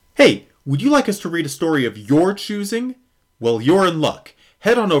Hey, would you like us to read a story of your choosing? Well, you're in luck.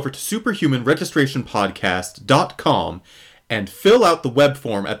 Head on over to superhumanregistrationpodcast.com and fill out the web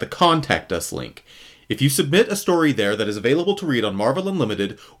form at the Contact Us link. If you submit a story there that is available to read on Marvel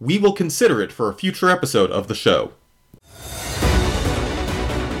Unlimited, we will consider it for a future episode of the show.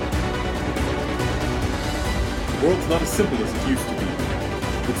 The world's not as simple as it used to be.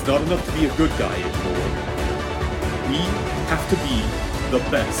 It's not enough to be a good guy anymore. We have to be the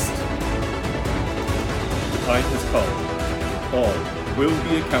best. The time has come. All will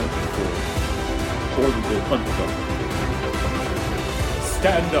be accounted for, or we will hunt them.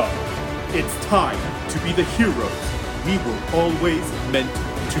 Stand up. It's time to be the heroes we were always meant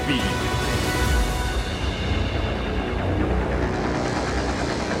to be.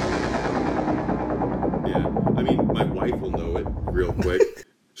 Yeah, I mean, my wife will know it real quick.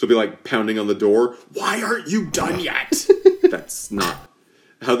 She'll be like pounding on the door. Why aren't you done yet? That's not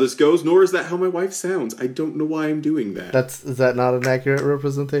how this goes, nor is that how my wife sounds. I don't know why I'm doing that. Is that not an accurate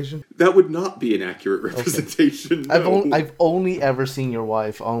representation? That would not be an accurate representation. Okay. No. I've only ever seen your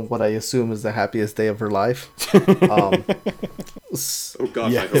wife on what I assume is the happiest day of her life. Oh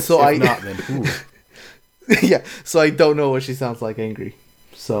gosh, yeah, I hope so. not, then ooh. Yeah, so I don't know what she sounds like angry.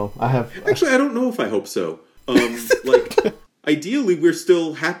 So I have... Actually, I don't know if I hope so. Like, ideally, we're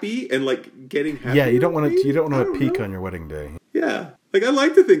still happy and, like, getting happy. Yeah, you don't want to peak on your wedding day. Yeah. Like, I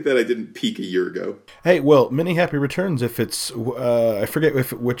like to think that I didn't peak a year ago. Hey, well, many happy returns if it's, I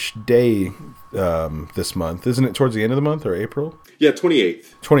forget which day this month. Isn't it towards the end of the month or April? Yeah,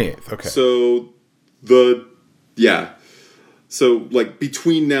 28th. 28th, okay. So, like,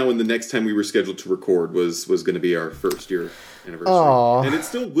 between now and the next time we were scheduled to record was going to be our first year anniversary. Aww. And it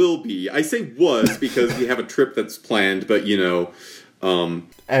still will be. I say was because we have a trip that's planned, but, you know...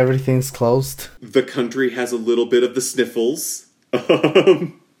 Everything's closed. The country has a little bit of the sniffles.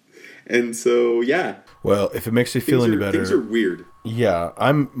 And so, yeah. Well, if it makes you feel any better... Things are weird. Yeah,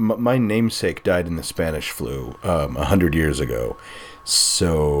 my namesake died in the Spanish flu 100 years ago.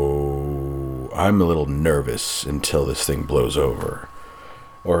 So I'm a little nervous until this thing blows over.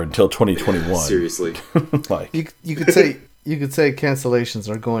 Or until 2021. Seriously. Like You could say cancellations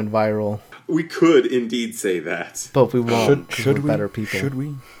are going viral. We could indeed say that. But we won't. Should we? Better people. Should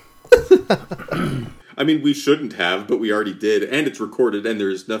we? I mean, we shouldn't have, but we already did, and it's recorded, and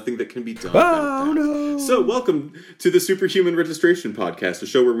there's nothing that can be done about that. No. So, welcome to the Superhuman Registration Podcast, a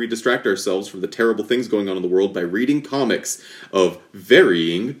show where we distract ourselves from the terrible things going on in the world by reading comics of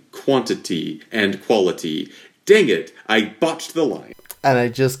varying quantity and quality. Dang it, I botched the line. And I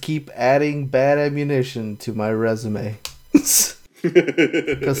just keep adding bad ammunition to my resume.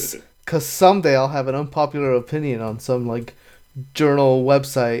 Because someday I'll have an unpopular opinion on some, like, journal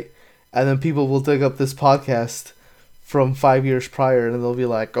website, and then people will dig up this podcast from 5 years prior, and they'll be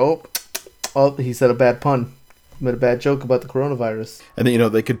like, oh, he said a bad pun. Made a bad joke about the coronavirus. And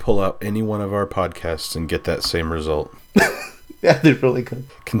then, they could pull out any one of our podcasts and get that same result. Yeah, they really could.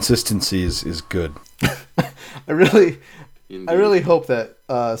 Consistency is good. I really hope that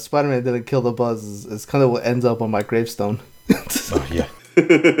Spider-Man didn't kill the Buzz is kind of what ends up on my gravestone. Oh, yeah.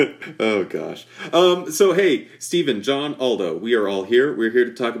 Oh, gosh. So, hey, Steven, John, Aldo, we are all here. We're here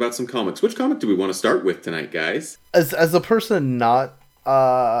to talk about some comics. Which comic do we want to start with tonight, guys? As a person not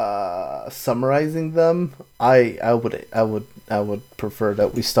summarizing them, I would prefer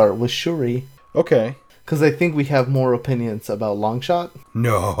that we start with Shuri. Okay. Because I think we have more opinions about Longshot.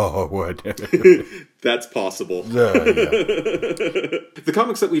 No, what? That's possible. Yeah. The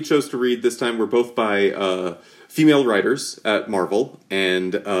comics that we chose to read this time were both by female writers at Marvel,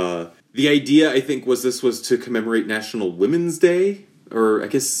 and the idea, I think, was this was to commemorate National Women's Day, or I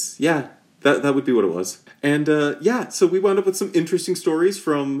guess, yeah, that would be what it was. And so we wound up with some interesting stories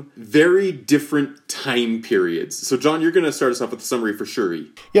from very different time periods. So, John, you're going to start us off with a summary for Shuri.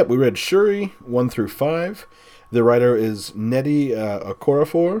 Yep, we read Shuri 1 through 5. The writer is Nnedi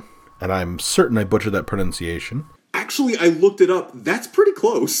Okorafor, and I'm certain I butchered that pronunciation. Actually, I looked it up. That's pretty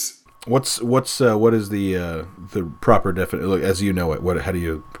close. What is the proper definition? Look, as you know it, how do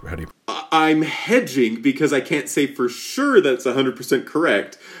you? I'm hedging because I can't say for sure that's 100%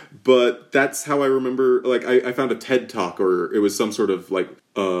 correct, but that's how I remember. Like, I found a TED Talk, or it was some sort of like.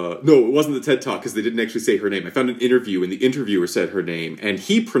 No, it wasn't the TED Talk because they didn't actually say her name. I found an interview and the interviewer said her name, and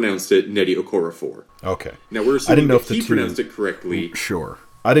he pronounced it Nnedi Okorafor. Okay. Now we're assuming that he pronounced it correctly. Sure.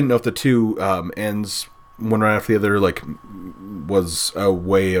 I didn't know if the two ends one right after the other, like, was a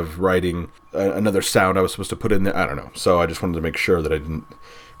way of writing another sound I was supposed to put in there. I don't know. So I just wanted to make sure that I didn't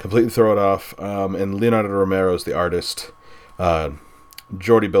completely throw it off. And Leonardo Romero is the artist.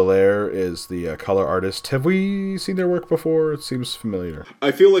 Jordi Belair is the color artist. Have we seen their work before? It seems familiar.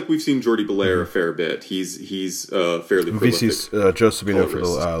 I feel like we've seen Jordi Belair a fair bit. He's fairly prolific. VC's Joe Sabino for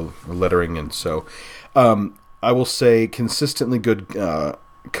the lettering, and so I will say consistently good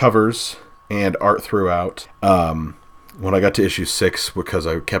covers and art throughout. When I got to issue 6, because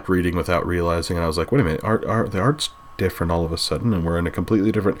I kept reading without realizing, and I was like, wait a minute, the art's different all of a sudden, and we're in a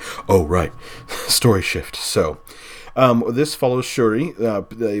completely different... Oh, right. Story shift. So... this follows Shuri.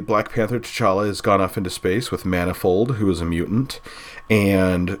 The Black Panther T'Challa has gone off into space with Manifold, who is a mutant,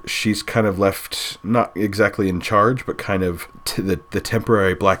 and she's kind of left, not exactly in charge, but kind of the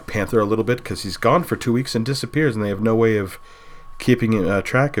temporary Black Panther a little bit, because he's gone for 2 weeks and disappears, and they have no way of keeping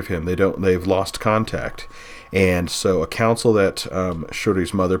track of him. They've lost contact. And so a council that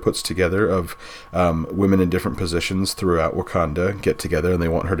Shuri's mother puts together of women in different positions throughout Wakanda get together, and they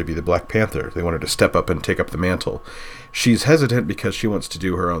want her to be the Black Panther. They want her to step up and take up the mantle. She's hesitant because she wants to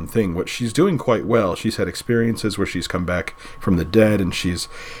do her own thing, which she's doing quite well. She's had experiences where she's come back from the dead, and she's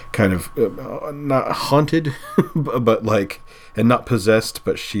kind of not haunted, but and not possessed,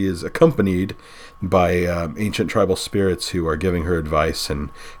 but she is accompanied by ancient tribal spirits who are giving her advice and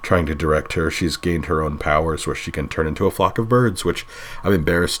trying to direct her. She's gained her own powers where she can turn into a flock of birds, which I'm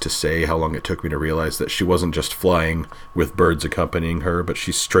embarrassed to say how long it took me to realize that she wasn't just flying with birds accompanying her, but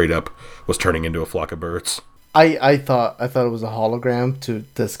she straight up was turning into a flock of birds. I thought it was a hologram to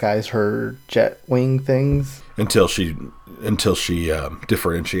disguise her jet wing things. Until she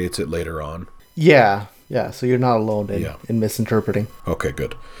differentiates it later on. Yeah, so you're not alone in misinterpreting. Okay,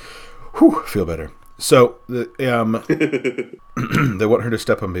 good. Whew, feel better. So, they want her to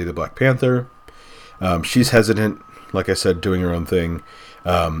step up and be the Black Panther. She's hesitant, like I said, doing her own thing.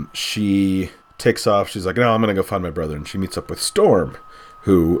 She takes off. She's like, no, I'm going to go find my brother. And she meets up with Storm,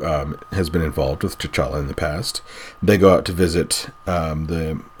 who has been involved with T'Challa in the past. They go out to visit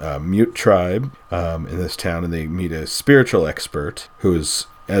the Mute tribe in this town, and they meet a spiritual expert who is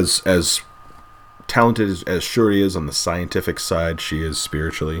as talented as Shuri is on the scientific side. She is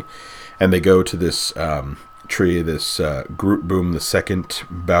spiritually. And they go to this tree, this Groot Boom, the second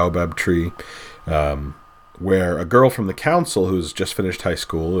baobab tree, where a girl from the council who's just finished high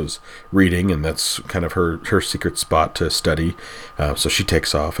school is reading, and that's kind of her secret spot to study. So she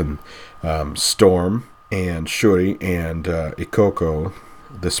takes off, and Storm and Shuri and Ikoko,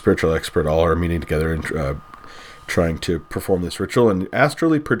 the spiritual expert, all are meeting together and trying to perform this ritual, and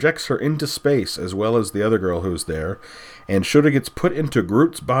astrally projects her into space, as well as the other girl who's there. And Shuri gets put into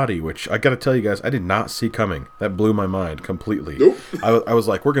Groot's body, which I gotta tell you guys, I did not see coming. That blew my mind completely. Nope. I was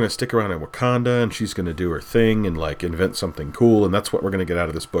like, we're gonna stick around in Wakanda, and she's gonna do her thing and invent something cool, and that's what we're gonna get out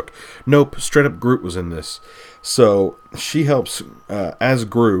of this book. Nope, straight up Groot was in this. So she helps as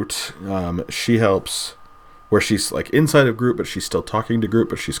Groot. She helps where she's inside of Groot, but she's still talking to Groot,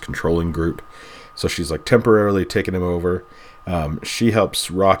 but she's controlling Groot. So she's temporarily taking him over. She helps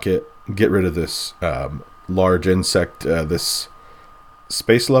Rocket get rid of this large insect, this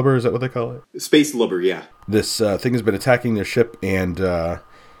space lubber, is that what they call it? Space lubber, yeah. This thing has been attacking their ship, and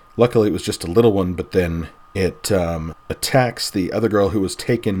luckily it was just a little one, but then it attacks the other girl who was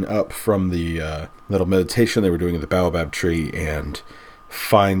taken up from the little meditation they were doing at the baobab tree, and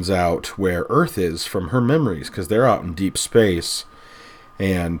finds out where Earth is from her memories, because they're out in deep space.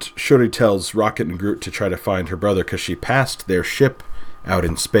 And Shuri tells Rocket and Groot to try to find her brother, because she passed their ship out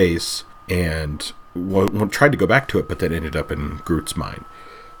in space and tried to go back to it, but then ended up in Groot's mind.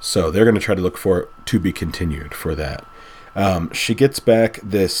 So they're going to try to look for it, to be continued for that. She gets back.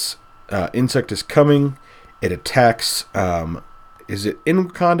 This insect is coming. It attacks. Is it in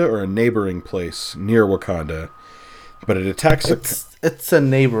Wakanda or a neighboring place near Wakanda? But it attacks. It's a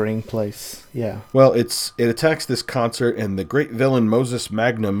neighboring place. Yeah. Well, it attacks this concert, and the great villain Moses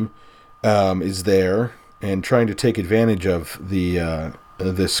Magnum is there and trying to take advantage of the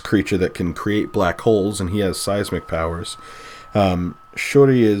this creature that can create black holes, and he has seismic powers.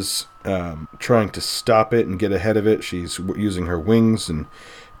 Shuri is trying to stop it and get ahead of it. She's using her wings and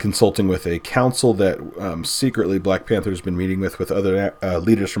consulting with a council that secretly Black Panther's been meeting with other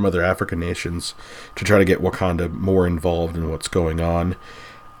leaders from other African nations to try to get Wakanda more involved in what's going on.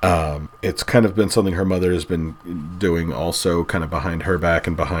 It's kind of been something her mother has been doing also, kind of behind her back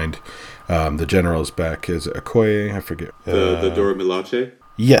and behind the general's back. Is it Okoye? I forget. The Dora Milaje?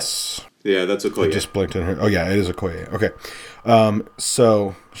 Yes. Yeah, that's Okoye. I just blinked on her. Oh, yeah, it is Okoye. Okay.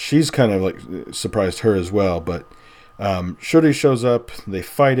 So she's kind of surprised her as well, but Shuri shows up, they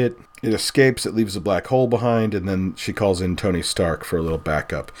fight it, it escapes, it leaves a black hole behind, and then she calls in Tony Stark for a little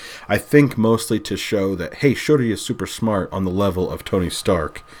backup. I think mostly to show that, hey, Shuri is super smart on the level of Tony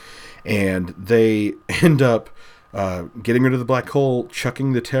Stark, and they end up getting rid of the black hole,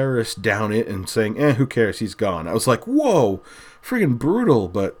 chucking the terrorist down it, and saying, who cares? He's gone. I was like, whoa, freaking brutal,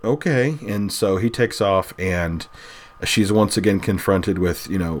 but okay. And so he takes off, and she's once again confronted with,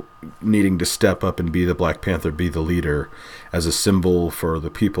 needing to step up and be the Black Panther, be the leader, as a symbol for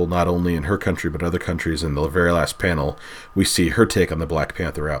the people, not only in her country, but other countries. In the very last panel, we see her take on the Black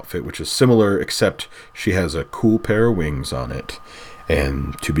Panther outfit, which is similar, except she has a cool pair of wings on it,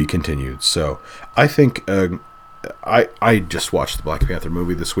 and to be continued. So I think I just watched the Black Panther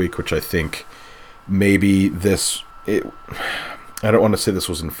movie this week, which I think maybe I don't want to say this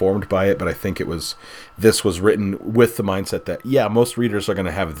was informed by it, but I think this was written with the mindset that, most readers are going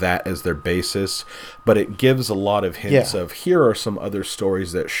to have that as their basis, but it gives a lot of hints of, here are some other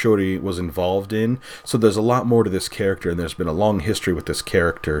stories that Shuri was involved in. So there's a lot more to this character, and there's been a long history with this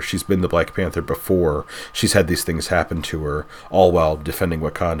character. She's been the Black Panther before. She's had these things happen to her, all while defending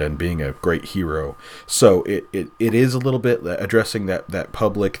Wakanda and being a great hero. So it is a little bit addressing that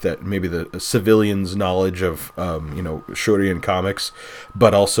public, that maybe the civilians' knowledge of, Shuri and comics,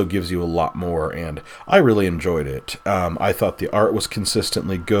 but also gives you a lot more, and I really enjoyed it. I thought the art was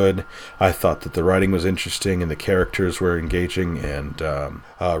consistently good. I thought that the writing was interesting and the characters were engaging, and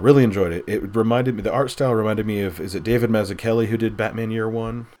really enjoyed it. The art style reminded me of, is it David Mazzucchelli who did Batman Year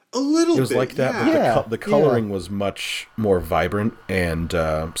One? A little bit. It was like that, but the coloring was much more vibrant and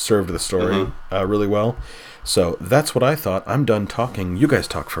served the story really well. So that's what I thought. I'm done talking. You guys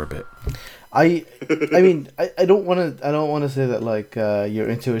talk for a bit. I mean, I don't want to say that like your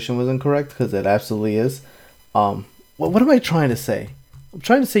intuition was incorrect, because it absolutely is. What am I trying to say? I'm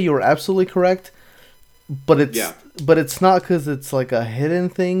trying to say you were absolutely correct, but it's not, because it's like a hidden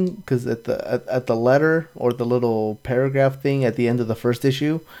thing. Because at the letter or the little paragraph thing at the end of the first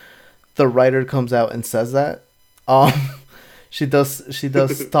issue, the writer comes out and says that. She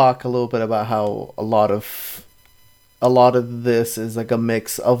does talk a little bit about how a lot of this is like a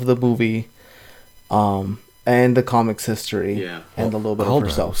mix of the movie, and the comics history, and a little bit of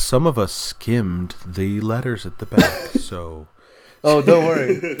herself. Some of us skimmed the letters at the back, so. Oh, don't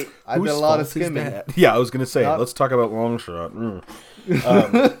worry. I did a lot of skimming. Yeah, I was gonna say, let's talk about Longshot.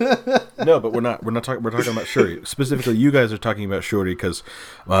 No, but we're not. We're talking about Shuri specifically. You guys are talking about Shuri because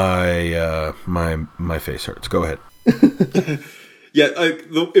my face hurts. Go ahead.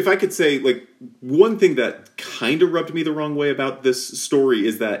 If I could say, like, one thing that kind of rubbed me the wrong way about this story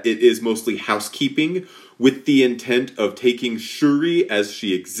is that it is mostly housekeeping with the intent of taking Shuri as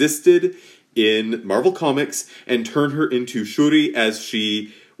she existed in Marvel Comics and turn her into Shuri as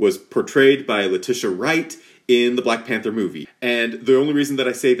she was portrayed by Letitia Wright in the Black Panther movie. And the only reason that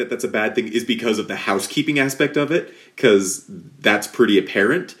I say that that's a bad thing is because of the housekeeping aspect of it, because that's pretty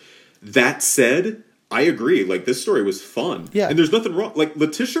apparent. That said, I agree. Like, this story was fun. Yeah. And there's nothing wrong. Like,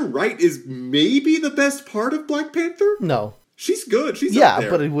 Letitia Wright is maybe the best part of Black Panther? No. She's good. She's up there.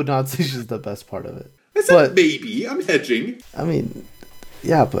 But I would not say she's the best part of it. I said maybe. I'm hedging. I mean,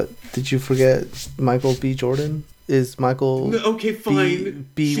 yeah, but did you forget Michael B. Jordan? Is Michael... No, okay, fine.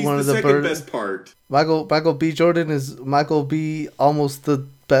 B she's one of the the second best part. Michael B. Jordan is Michael B. almost the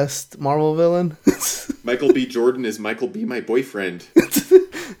best Marvel villain? Michael B. Jordan is Michael B. my boyfriend.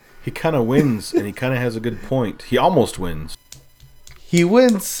 He kind of wins, and he kind of has a good point. He almost wins. He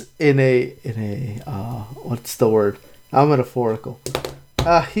wins in a what's the word? I'm metaphorical.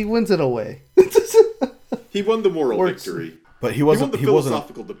 He wins in a way. He won the moral victory. But he wasn't. He won the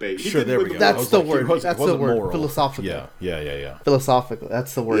philosophical debate. Sure, there we go. That's the word. That's the word. Moral. Philosophical. Yeah. Philosophical.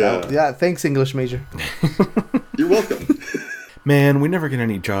 That's the word. Yeah. Thanks, English major. You're welcome. Man, we never get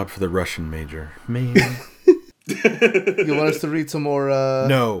any job for the Russian major. Man. You want us to read some more?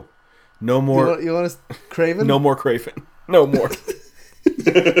 No more. You want us Craven? No more Craven. No more.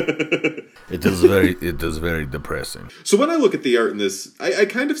 It is very depressing. So when I look at the art in this, I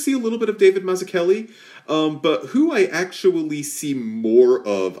kind of see a little bit of David Mazzucchelli, but who I actually see more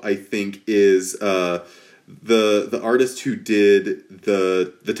of, I think, is the artist who did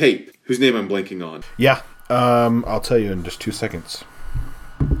the tape, whose name I'm blanking on. Yeah, I'll tell you in just 2 seconds.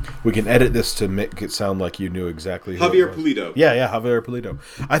 We can edit this to make it sound like you knew exactly who Javier Pulido. Yeah, Javier Pulido.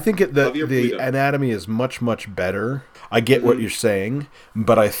 I think the anatomy is much, much better. I get what you're saying,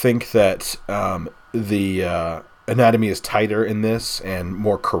 but I think that the anatomy is tighter in this and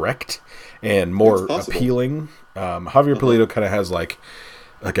more correct and more appealing. Javier Pulido kind of has like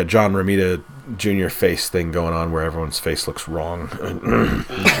a John Romita Jr. face thing going on where everyone's face looks wrong.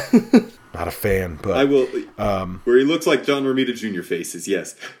 Not a fan, but I will. Where he looks like John Romita Jr. faces,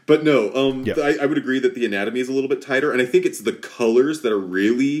 yes, but no. I would agree that the anatomy is a little bit tighter, and I think it's the colors that are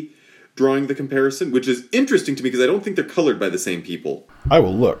really drawing the comparison, which is interesting to me because I don't think they're colored by the same people. I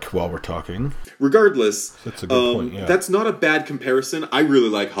will look while we're talking. Regardless, that's a good point. Yeah. That's not a bad comparison. I really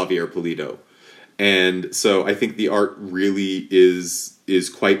like Javier Pulido, and so I think the art really is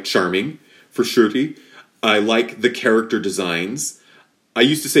quite charming for Shuri. I like the character designs. I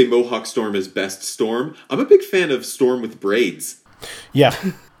used to say Mohawk Storm is best Storm. I'm a big fan of Storm with braids. Yeah,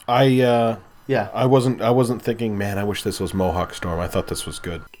 I wasn't thinking, man, I wish this was Mohawk Storm. I thought this was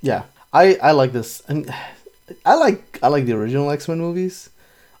good. Yeah, I like this, and I like the original X-Men movies.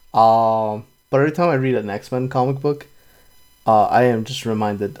 But every time I read an X-Men comic book, I am just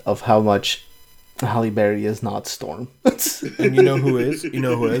reminded of how much Halle Berry is not Storm. And you know who is? You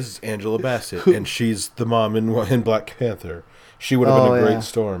know who is? Angela Bassett, and she's the mom in Black Panther. She would have been a great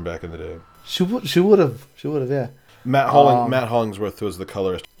Storm back in the day. She would have, yeah. Matt Hollingsworth was the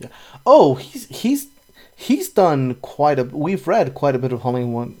colorist. Yeah. Oh, he's done quite a. We've read quite a bit of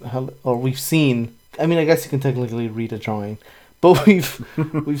Hollywood, or we've seen. I mean, I guess you can technically read a drawing, but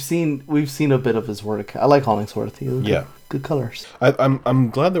we've seen a bit of his work. I like Hollingsworth. He has good colors. I'm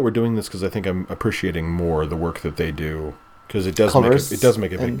glad that we're doing this because I think I'm appreciating more the work that they do because it does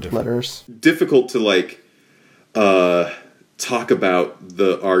make a big difference. Letters. Difficult to talk about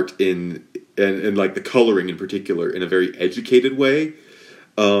the art and like the coloring in particular in a very educated way,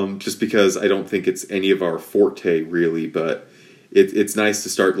 just because I don't think it's any of our forte really, but it's nice to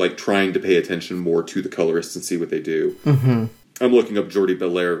start like trying to pay attention more to the colorists and see what they do. Mm-hmm. I'm looking up Jordi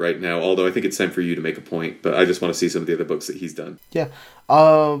Belair right now, although I think it's time for you to make a point, but I just want to see some of the other books that he's done. Yeah.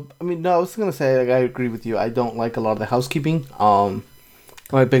 I mean, no, I was going to say, like, I agree with you. I don't like a lot of the housekeeping.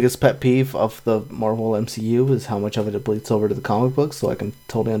 My biggest pet peeve of the Marvel MCU is how much of it bleeds over to the comic books, so I can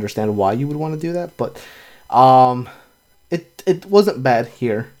totally understand why you would want to do that, but it wasn't bad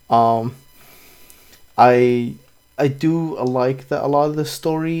here. I do like that a lot of the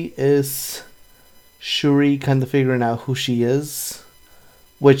story is Shuri kind of figuring out who she is,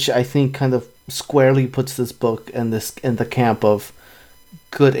 which I think kind of squarely puts this book in the camp of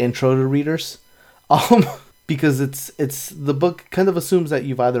good intro to readers. Because it's the book kind of assumes that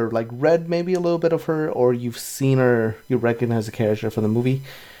you've either like read maybe a little bit of her or you've seen her, you recognize the character from the movie,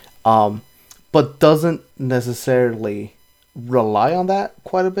 but doesn't necessarily rely on that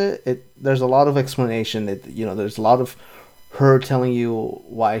quite a bit. There's a lot of explanation. There's a lot of her telling you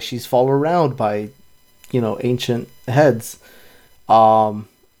why she's followed around by, ancient heads,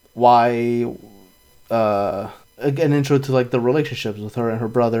 why an intro to like the relationships with her and her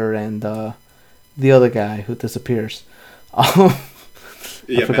brother and the other guy who disappears. I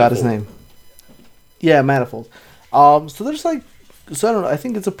forgot his name. Yeah, Manifold. So there's I don't know. I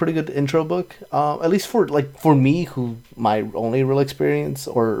think it's a pretty good intro book. At least for me, who my only real experience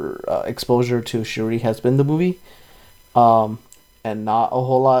or exposure to Shuri has been the movie, and not a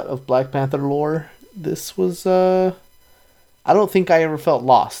whole lot of Black Panther lore. This was I don't think I ever felt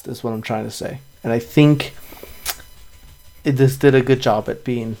lost. Is what I'm trying to say, and I think this did a good job at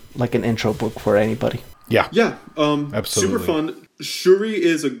being like an intro book for anybody. Yeah. Absolutely. Super fun. Shuri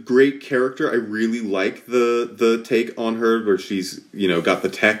is a great character. I really like the take on her where she's, got the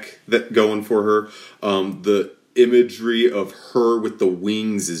tech that going for her. The imagery of her with the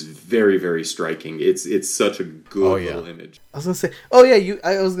wings is very, very striking. It's such a good little image. I was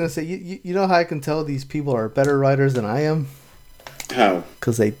gonna say, you know how I can tell these people are better writers than I am? How?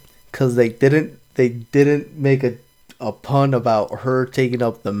 Because they didn't make a pun about her taking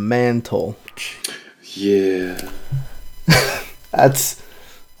up the mantle. Yeah. That's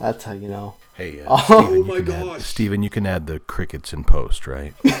how you know. Hey, Steven, you can add the crickets in post,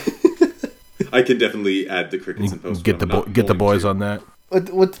 right? I can definitely add the crickets in post. Get the boys on that.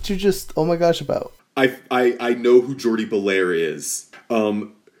 What did you just oh my gosh about? I know who Jordi Belair is.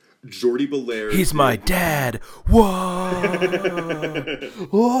 Jordi Belair. He's my dad. Whoa.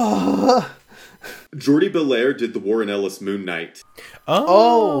 Whoa. Jordi Belair did the Warren Ellis Moon Knight.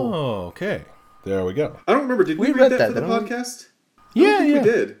 Oh, okay. There we go. I don't remember. Did we read that for the podcast? Yeah, we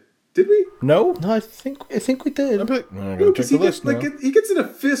did. Did we? No, I think we did. I'm gonna check the list now. He gets in a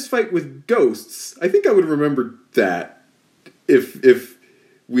fist fight with ghosts. I think I would remember that if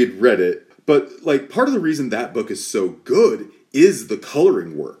we'd read it. But part of the reason that book is so good is the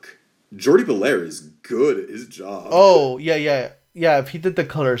coloring work. Jordi Belair is good at his job. Oh yeah. If he did the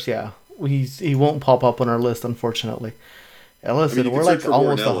colors, yeah. He won't pop up on our list, unfortunately. And listen, we're like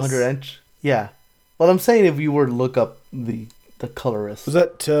almost 100 inch. Yeah. Well, I'm saying if you were to look up the colorist. Was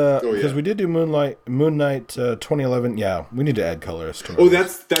that because we did do Moon Knight 2011? Yeah, we need to add colorist. Oh,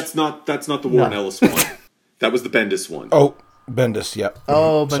 that's not the Warren Ellis one. That was the Bendis one. Oh, Bendis, yeah.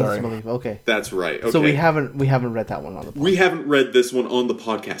 Oh, Bendis Sorry. and Believe. Okay. That's right. Okay. So we haven't read that one on the podcast. We haven't read this one on the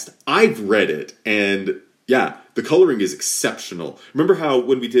podcast. I've read it, and yeah, the coloring is exceptional. Remember how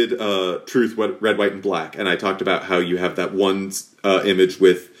when we did Truth, Red, White, and Black, and I talked about how you have that one image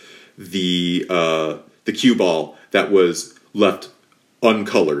with the cue ball that was left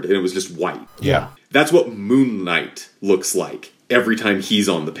uncolored, and it was just white. Yeah. That's what Moon Knight looks like every time he's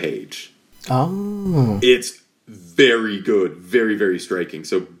on the page. Oh. It's very good, very, very striking.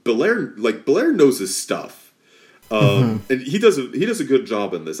 So Belair knows his stuff, and he does a good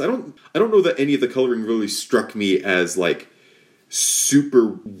job in this. I don't know that any of the coloring really struck me as like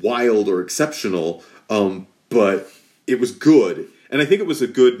super wild or exceptional, but it was good, and I think it was a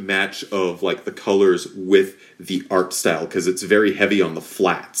good match of like the colors with the art style because it's very heavy on the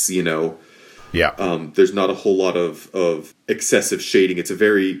flats, you know. Yeah. There's not a whole lot of excessive shading. It's a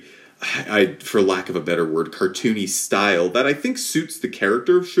very, for lack of a better word, cartoony style that I think suits the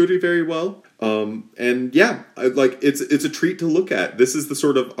character of Shuri very well. And yeah, it's a treat to look at. This is the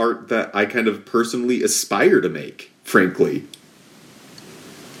sort of art that I kind of personally aspire to make, frankly.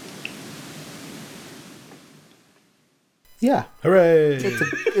 Yeah. Hooray! It's a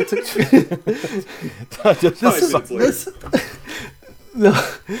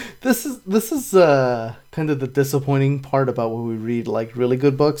this is kind of the disappointing part about when we read like really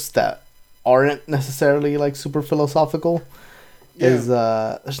good books that aren't necessarily like super philosophical. Yeah. Is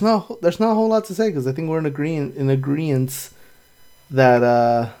there's not a whole lot to say because I think we're in agreement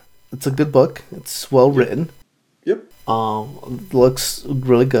that it's a good book. It's well written. Yep. Looks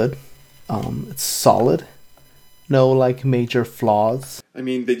really good. It's solid. No like major flaws. I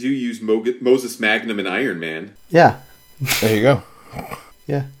mean, they do use Moses Magnum and Iron Man. Yeah. There you go.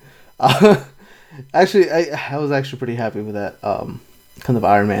 Yeah. Actually, I was actually pretty happy with that kind of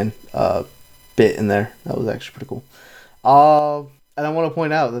Iron Man bit in there. That was actually pretty cool. And I want to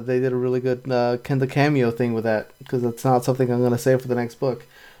point out that they did a really good kind of cameo thing with that because that's not something I'm going to say for the next book.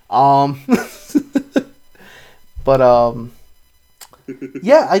 But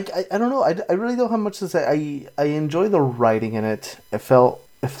yeah, I don't know. I really don't have much to say. I enjoy the writing in it. It felt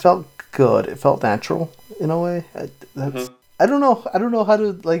good. It felt natural in a way. I don't know. I don't know how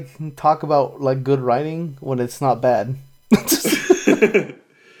to like talk about like good writing when it's not bad.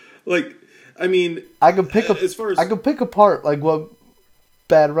 Like, I mean, I can pick I can pick apart like what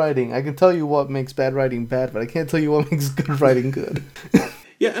bad writing. I can tell you what makes bad writing bad, but I can't tell you what makes good writing good.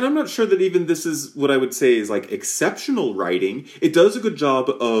 Yeah, and I'm not sure that even this is what I would say is like exceptional writing. It does a good job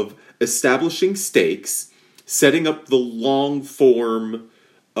of establishing stakes, setting up the long form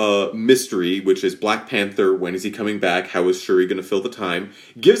mystery, which is Black Panther. When is he coming back? How is Shuri going to fill the time?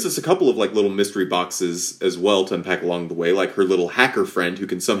 Gives us a couple of like little mystery boxes as well to unpack along the way, like her little hacker friend who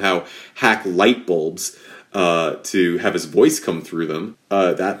can somehow hack light bulbs to have his voice come through them.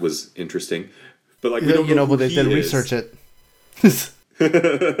 That was interesting, but like we don't know but they did research it.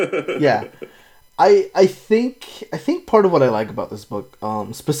 Yeah, I think part of what I like about this book,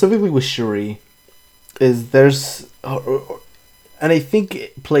 specifically with Shuri, is and I think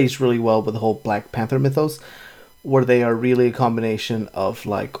it plays really well with the whole Black Panther mythos, where they are really a combination of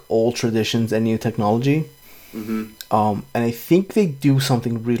like old traditions and new technology. Mm-hmm. And I think they do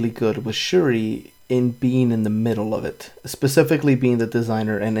something really good with Shuri in being in the middle of it, specifically being the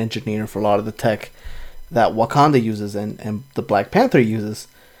designer and engineer for a lot of the tech that Wakanda uses and the Black Panther uses.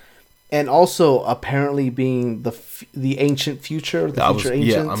 And also apparently being the ancient future, future ancients.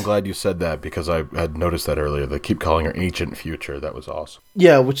 Yeah, I'm glad you said that because I had noticed that earlier. They keep calling her Ancient Future. That was awesome.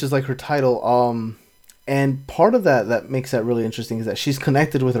 Yeah, which is like her title. And part of that makes that really interesting is that she's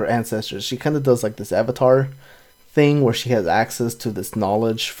connected with her ancestors. She kind of does like this avatar thing where she has access to this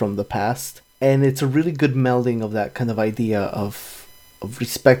knowledge from the past. And it's a really good melding of that kind of idea of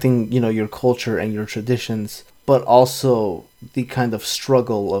respecting, your culture and your traditions, but also the kind of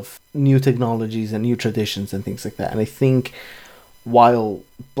struggle of new technologies and new traditions and things like that. And I think while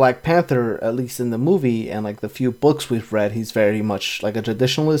Black Panther, at least in the movie and like the few books we've read, he's very much like a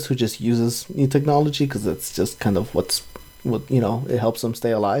traditionalist who just uses new technology because it's just kind of what it helps him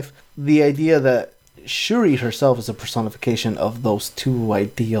stay alive. The idea that Shuri herself is a personification of those two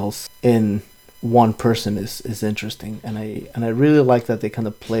ideals in one person is interesting, and I really like that they kind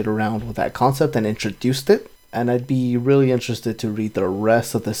of played around with that concept and introduced it. And I'd be really interested to read the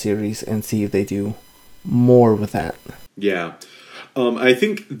rest of the series and see if they do more with that. Yeah. I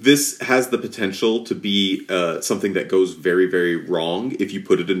think this has the potential to be something that goes very, very wrong if you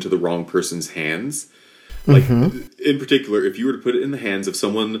put it into the wrong person's hands. Like, in particular, if you were to put it in the hands of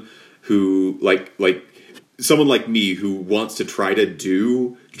someone who, like someone like me who wants to try to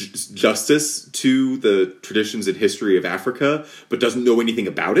do justice to the traditions and history of Africa, but doesn't know anything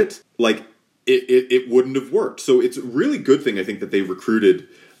about it, like, it wouldn't have worked. So it's a really good thing, I think, that they recruited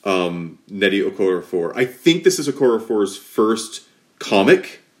Nnedi Okorafor. I think this is Okorafor's first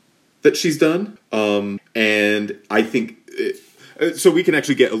comic that she's done. And I think... so we can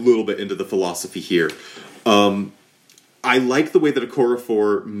actually get a little bit into the philosophy here. I like the way that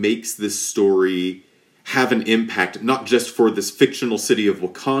Okorafor makes this story have an impact, not just for this fictional city of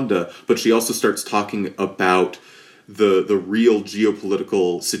Wakanda, but she also starts talking about the real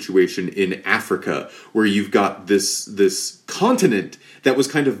geopolitical situation in Africa, where you've got this continent that was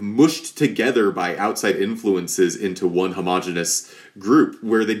kind of mushed together by outside influences into one homogenous group,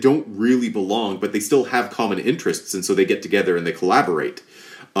 where they don't really belong, but they still have common interests, and so they get together and they collaborate.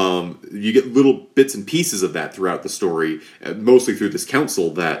 You get little bits and pieces of that throughout the story, mostly through this council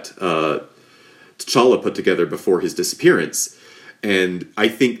that T'Challa put together before his disappearance. And I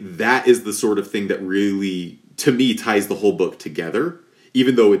think that is the sort of thing that really, to me, ties the whole book together.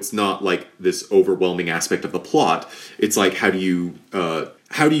 Even though it's not like this overwhelming aspect of the plot, it's like how do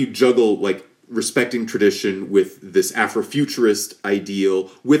you juggle like respecting tradition with this Afrofuturist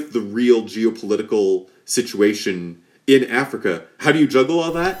ideal with the real geopolitical situation in Africa? How do you juggle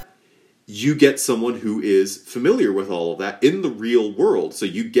all that? You get someone who is familiar with all of that in the real world. So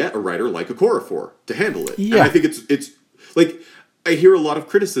you get a writer like Okorafor to handle it. Yeah. And I think it's like, I hear a lot of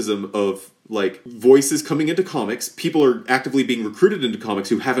criticism of like voices coming into comics. People are actively being recruited into comics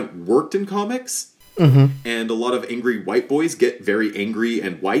who haven't worked in comics. Mm-hmm. And a lot of angry white boys get very angry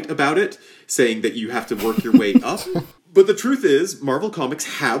and white about it, saying that you have to work your way up. But the truth is, Marvel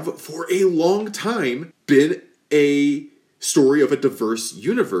Comics have for a long time been a story of a diverse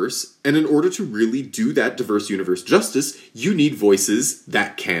universe, and in order to really do that diverse universe justice, you need voices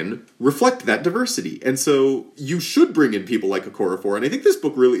that can reflect that diversity. And so you should bring in people like Okorafor, and I think this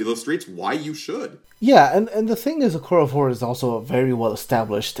book really illustrates why you should. Yeah, and the thing is, Okorafor is also a very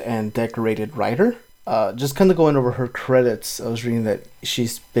well-established and decorated writer. Just kind of going over her credits, I was reading that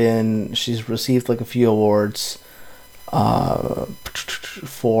she's received like a few awards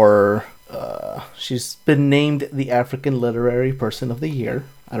for... she's been named the African Literary Person of the Year.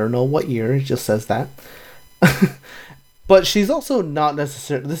 I don't know what year, it just says that. But she's also not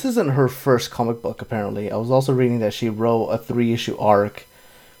necessarily... This isn't her first comic book, apparently. I was also reading that she wrote a 3-issue arc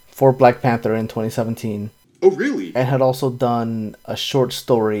for Black Panther in 2017. Oh, really? And had also done a short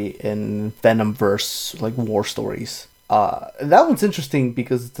story in Venomverse, like war stories. That one's interesting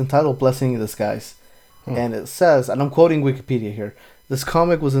because it's entitled Blessing in Disguise. And it says, and I'm quoting Wikipedia here, this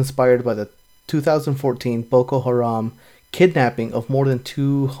comic was inspired by the 2014 Boko Haram kidnapping of more than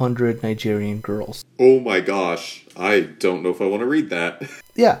 200 Nigerian girls. Oh my gosh. I don't know if I want to read that.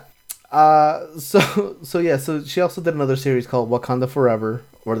 Yeah. So she also did another series called Wakanda Forever,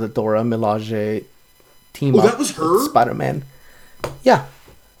 where the Dora Milaje team up that was her? with Spider-Man. Yeah.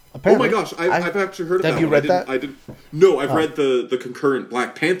 Apparently. Oh my gosh, I've actually heard of that. Have you read that? No, I've read the concurrent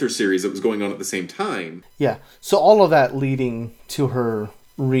Black Panther series that was going on at the same time. Yeah, so all of that leading to her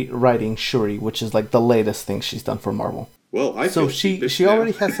writing Shuri, which is like the latest thing she's done for Marvel. Well, she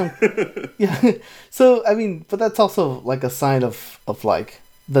already has some. Yeah, so I mean, but that's also like a sign of like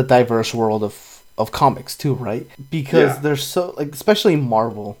the diverse world of comics too, right? Because there's so like, especially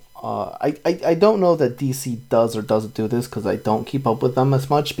Marvel. I don't know that DC does or doesn't do this because I don't keep up with them as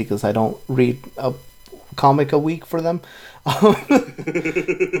much because I don't read a comic a week for them.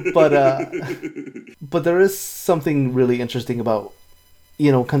 But there is something really interesting about,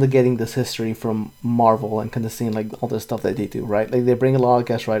 you know, kind of getting this history from Marvel and kind of seeing like all the stuff that they do, right? Like they bring a lot of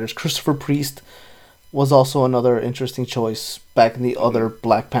guest writers. Christopher Priest was also another interesting choice back in the other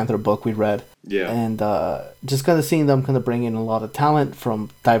Black Panther book we read. Yeah. And just kind of seeing them kind of bring in a lot of talent from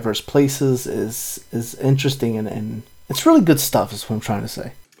diverse places is interesting and it's really good stuff is what I'm trying to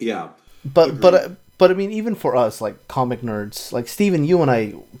say. Yeah. But I mean, even for us, like comic nerds, like Steven, you and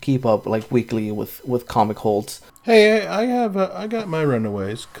I keep up like weekly with comic holds. Hey, I got my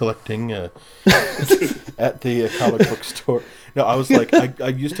Runaways collecting at the comic book store. No, I was like, I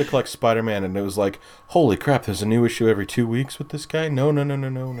used to collect Spider-Man, and it was like, holy crap, there's a new issue every 2 weeks with this guy? No. But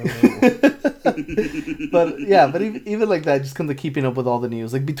even like that, just kind of keeping up with all the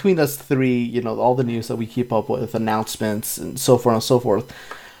news. Like between us three, you know, all the news that we keep up with, announcements, and so forth and so forth.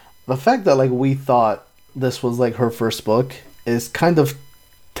 The fact that like we thought this was like her first book is kind of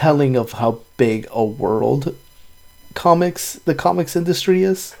telling of how big a world the comics industry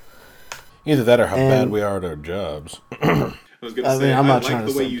is. Either that or how bad we are at our jobs. I was going to say, I like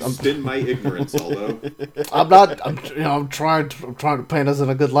the way you spin my ignorance, although. I'm trying to paint us in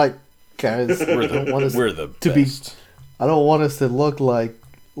a good light. Guys, I don't want us We're the to best. I don't want us to look like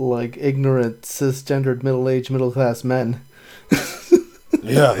ignorant, cisgendered, middle-aged, middle-class men.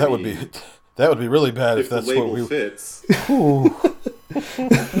 Yeah, that would be really bad if If the that's label what we. fits. Ooh.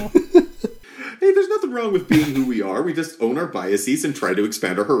 Hey, there's nothing wrong with being who we are. We just own our biases and try to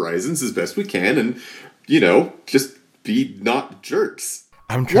expand our horizons as best we can, and just be not jerks.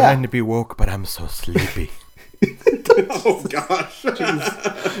 I'm trying to be woke, but I'm so sleepy. Oh gosh.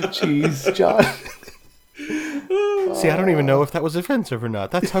 Jeez, John. See, I don't even know if that was offensive or not.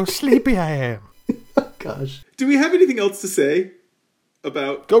 That's how sleepy I am. Gosh. Do we have anything else to say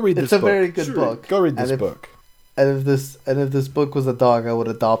about? Go read this It's a book. very good Sure. book. Go read this And if- book. And if this book was a dog, I would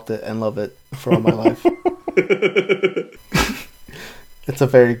adopt it and love it for all my life. It's a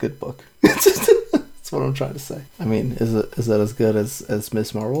very good book. That's what I'm trying to say. I mean, is it as good as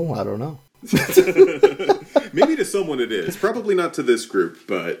Miss Marvel? I don't know. Maybe to someone it is. Probably not to this group,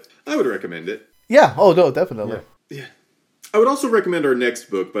 but I would recommend it. Yeah. Oh no, definitely. Yeah. I would also recommend our next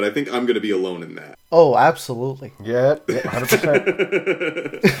book, but I think I'm going to be alone in that. Oh, absolutely. Yeah,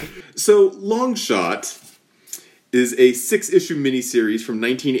 100%. So, Long Shot is a 6-issue miniseries from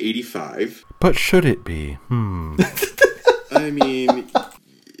 1985. But should it be? I mean,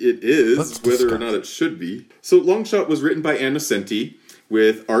 it is, Let's whether or discuss. not it should be. So, Long Shot was written by Ann Nocenti,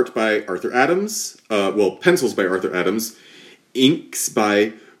 with art by Arthur Adams, pencils by Arthur Adams, inks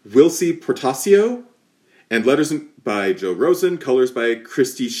by Wilcie Portacio, and letters by Joe Rosen, colors by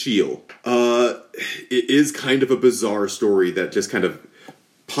Christy Scheel. It is kind of a bizarre story that just kind of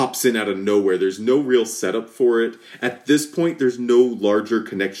pops in out of nowhere. There's no real setup for it. At this point, there's no larger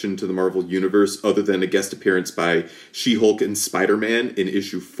connection to the Marvel Universe other than a guest appearance by She-Hulk and Spider-Man in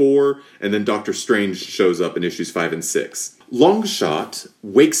issue 4, and then Doctor Strange shows up in issues 5 and 6. Long Shot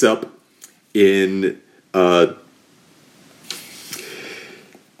wakes up in... already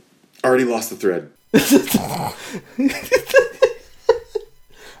lost the thread.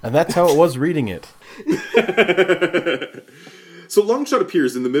 And that's how it was reading it. So Longshot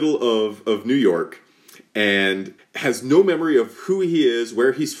appears in the middle of New York and has no memory of who he is,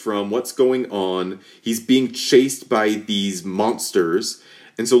 where he's from, what's going on. He's being chased by these monsters.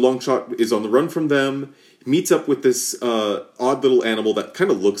 And so Longshot is on the run from them, meets up with this odd little animal that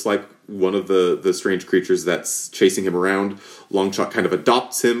kind of looks like one of the strange creatures that's chasing him around. Longshot kind of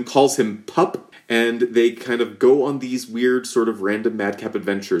adopts him, calls him Pup, and they kind of go on these weird sort of random madcap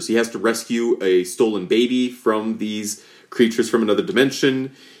adventures. He has to rescue a stolen baby from these creatures from another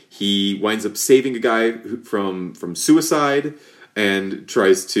dimension. He winds up saving a guy from suicide and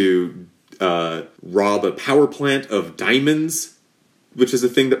tries to rob a power plant of diamonds, which is a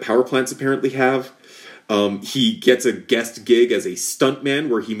thing that power plants apparently have. He gets a guest gig as a stuntman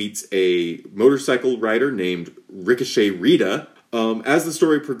where he meets a motorcycle rider named Ricochet Rita. As the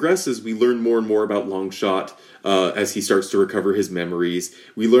story progresses, we learn more and more about Longshot as he starts to recover his memories.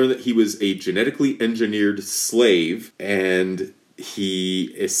 We learn that he was a genetically engineered slave, and he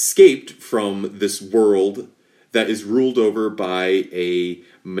escaped from this world that is ruled over by a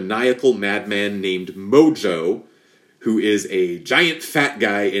maniacal madman named Mojo, who is a giant fat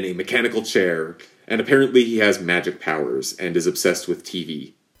guy in a mechanical chair, and apparently he has magic powers and is obsessed with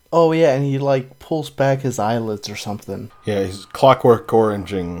TV. Oh yeah, and he pulls back his eyelids or something. Yeah, he's clockwork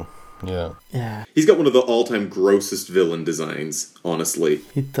oranging. Yeah. Yeah, He's got one of the all-time grossest villain designs, honestly.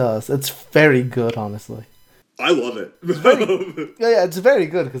 he does. It's very good, honestly. I love it. Yeah, it's very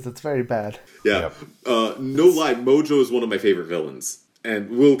good because it's very bad. Yeah. No lie, Mojo is one of my favorite villains.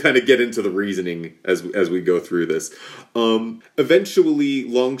 And we'll kind of get into the reasoning as we go through this. Eventually,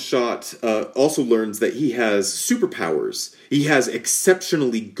 Longshot also learns that he has superpowers. He has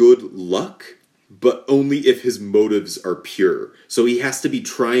exceptionally good luck, but only if his motives are pure. So he has to be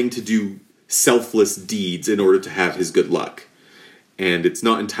trying to do selfless deeds in order to have his good luck. And it's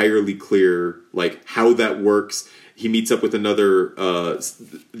not entirely clear how that works. He meets up with another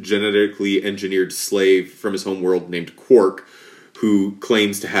genetically engineered slave from his homeworld named Quark, who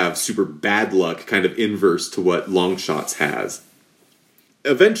claims to have super bad luck, kind of inverse to what Longshot's has.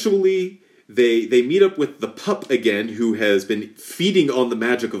 Eventually, they meet up with the Pup again, who has been feeding on the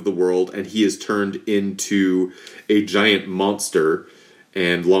magic of the world, and he is turned into a giant monster,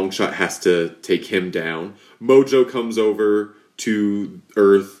 and Longshot has to take him down. Mojo comes over to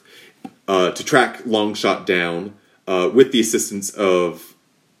Earth to track Longshot down with the assistance of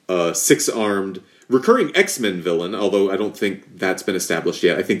a six-armed recurring X-Men villain, although I don't think that's been established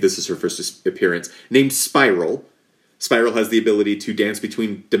yet. I think this is her first appearance, named Spiral. Spiral has the ability to dance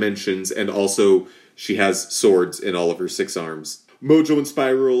between dimensions, and also she has swords in all of her 6 arms. Mojo and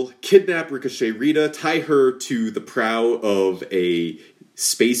Spiral kidnap Ricochet Rita, tie her to the prow of a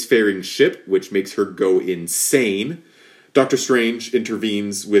spacefaring ship, which makes her go insane. Doctor Strange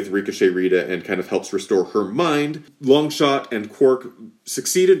intervenes with Ricochet Rita and kind of helps restore her mind. Longshot and Quark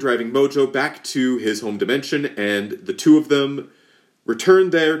succeed in driving Mojo back to his home dimension, and the two of them return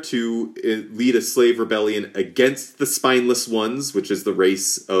there to lead a slave rebellion against the Spineless Ones, which is the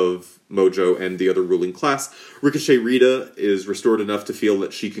race of Mojo and the other ruling class. Ricochet Rita is restored enough to feel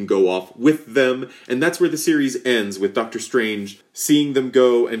that she can go off with them, and that's where the series ends, with Doctor Strange seeing them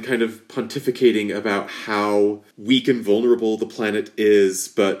go and kind of pontificating about how weak and vulnerable the planet is,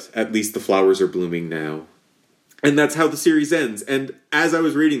 but at least the flowers are blooming now. And that's how the series ends. And as I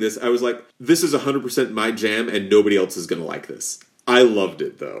was reading this, I was like, this is 100% my jam, and nobody else is going to like this. I loved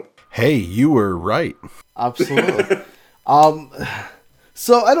it, though. Hey, you were right. Absolutely.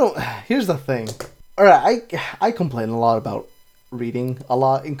 So here's the thing. All right, I complain a lot about reading a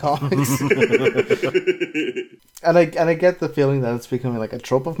lot in comics. and I get the feeling that it's becoming like a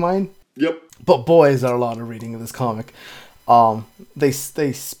trope of mine. Yep. But boy, is there a lot of reading in this comic. They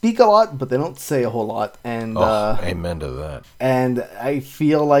speak a lot, but they don't say a whole lot. And amen to that. And I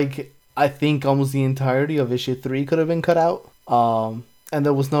feel like I think almost the entirety of issue 3 could have been cut out. And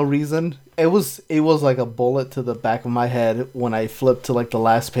there was no reason. It was like a bullet to the back of my head when I flipped to like the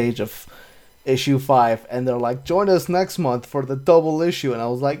last page of issue 5, and they're like, join us next month for the double issue, and I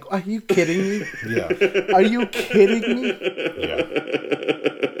was like, are you kidding me? Yeah. Are you kidding me? Yeah.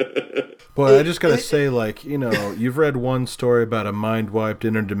 Boy, I just gotta say, like, you know, you've read one story about a mind-wiped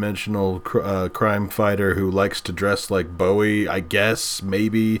interdimensional crime fighter who likes to dress like Bowie, I guess,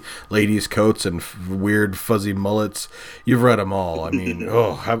 maybe, ladies' coats and weird fuzzy mullets. You've read them all. I mean,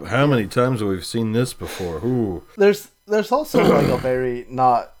 how many times have we seen this before? Ooh. There's also like a very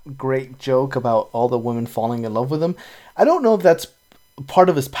not great joke about all the women falling in love with him. I don't know if that's part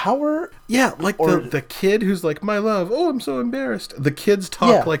of his power. Yeah, like the kid who's like, my love, oh, I'm so embarrassed. The kids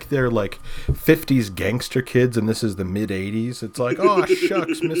talk like they're like 50s gangster kids, and this is the mid-80s. It's like, oh,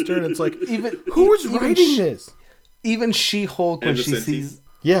 shucks, mister. And it's like, who was writing this? Even She-Hulk, when she sees...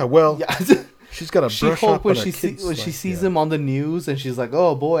 Yeah, well... Yeah. She's got a brush up when on she sees him on the news, and she's like,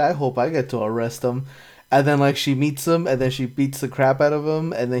 oh boy, I hope I get to arrest him. And then like she meets him, and then she beats the crap out of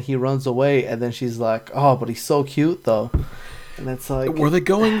him, and then he runs away, and then she's like, oh, but he's so cute though. And it's like, were they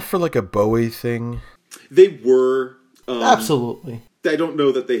going for like a Bowie thing? They were. Absolutely. I don't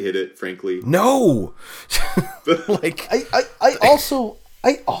know that they hit it, frankly. No. Like I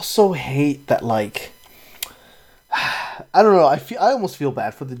also hate that, like, I don't know. I almost feel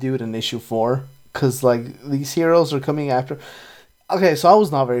bad for the dude in issue 4, because like these heroes are coming after. Okay, so I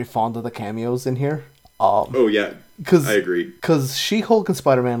was not very fond of the cameos in here. Oh yeah, I agree. Because She-Hulk and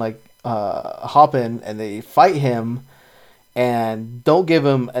Spider-Man like hop in and they fight him, and don't give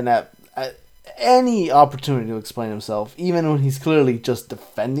him any opportunity to explain himself, even when he's clearly just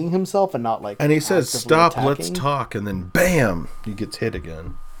defending himself and not like. And he says, "Stop, attacking. Let's talk," and then bam, he gets hit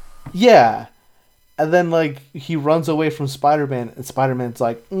again. Yeah, and then like he runs away from Spider-Man, and Spider-Man's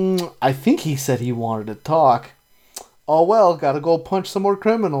like, "I think he said he wanted to talk. Oh well, gotta go punch some more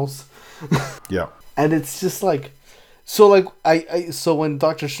criminals." Yeah. And it's just like, so like so when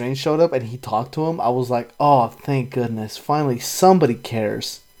Doctor Strange showed up and he talked to him, I was like, oh, thank goodness, finally somebody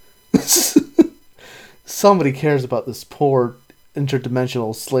cares. Somebody cares about this poor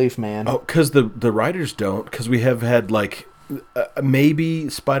interdimensional slave man. Oh, because the writers don't, because we have had like maybe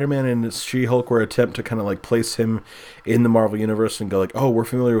Spider-Man and She-Hulk were attempt to kind of like place him in the Marvel universe and go like, oh, we're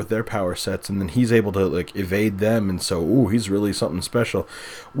familiar with their power sets, and then he's able to like evade them, and so ooh, he's really something special.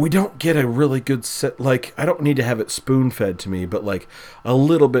 We don't get a really good set. Like, I don't need to have it spoon-fed to me, but like a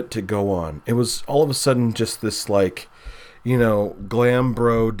little bit to go on. It was all of a sudden just this like, you know, glam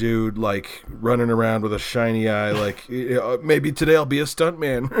bro dude, like running around with a shiny eye, like maybe today I'll be a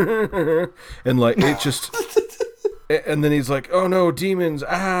stuntman, and like it just. And then he's like, oh no, demons,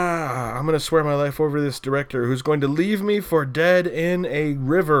 I'm going to swear my life over this director who's going to leave me for dead in a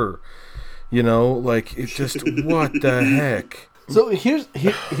river. You know, like, it's just, what the heck? So here's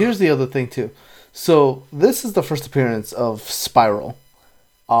the other thing, too. So this is the first appearance of Spiral.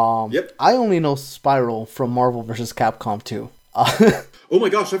 Yep. I only know Spiral from Marvel vs. Capcom 2. Oh my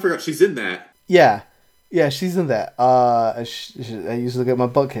gosh, I forgot she's in that. Yeah, she's in that. I usually get my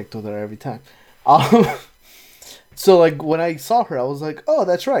butt kicked with her every time. So like when I saw her, I was like, "Oh,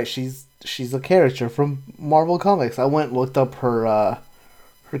 that's right. She's a character from Marvel Comics." I went and looked up her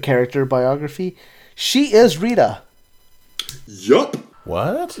character biography. She is Rita. Yup.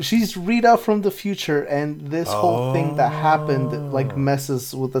 What? She's Rita from the future, and this whole thing that happened like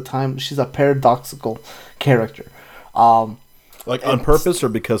messes with the time. She's a paradoxical character. Like on purpose, or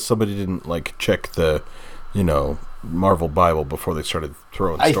because somebody didn't like check the, you know, Marvel Bible before they started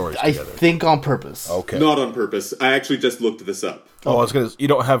throwing stories together. I think on purpose. Okay. Not on purpose. I actually just looked this up. Oh, I was gonna. You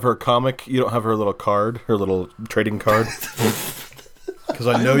don't have her comic. You don't have her little card, her little trading card. Because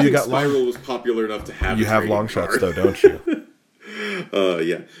I know you got Spiral was popular enough to have. You have long shots though, don't you?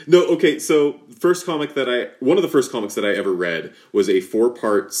 Yeah. No. Okay. So one of the first comics that I ever read was a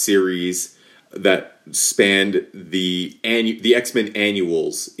 4-part series that spanned the X-Men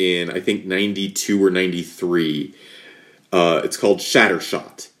annuals in, I think, 92 or 93. It's called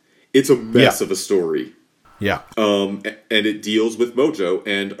Shattershot. It's a mess of a story. Yeah. And it deals with Mojo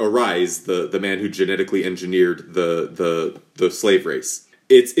and Arise, the man who genetically engineered the slave race.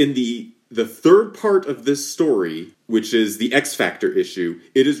 It's in the third part of this story, which is the X Factor issue.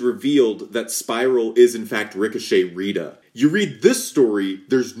 It is revealed that Spiral is in fact Ricochet Rita. You read this story,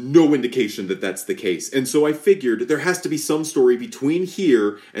 there's no indication that that's the case. And so I figured there has to be some story between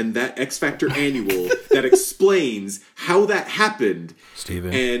here and that X Factor annual that explains how that happened.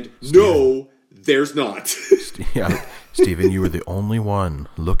 Steven. And no, there's not. Steven, you were the only one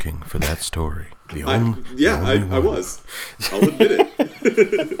looking for that story. I was. I'll admit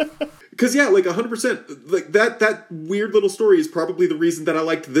it. Because, like, 100%, like, that weird little story is probably the reason that I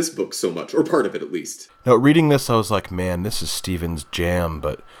liked this book so much, or part of it, at least. No, reading this, I was like, man, this is Steven's jam,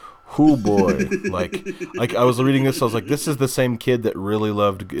 but, whoo boy. like, I was reading this, I was like, this is the same kid that really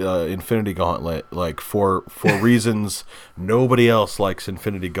loved Infinity Gauntlet, like, for reasons nobody else likes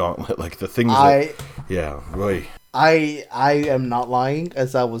Infinity Gauntlet, like, the things boy. I am not lying,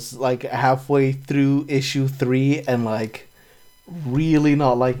 as I was, like, halfway through issue 3, and, like, really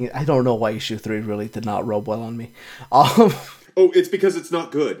not liking it. I don't know why issue 3 really did not rub well on me. Oh, it's because it's not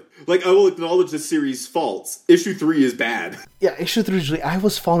good. Like, I will acknowledge this series' faults. Issue 3 is bad. Yeah, issue 3 is really... I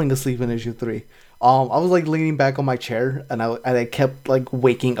was falling asleep in issue 3. I was, like, leaning back on my chair, and I kept, like,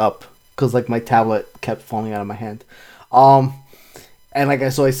 waking up, because, like, my tablet kept falling out of my hand. And,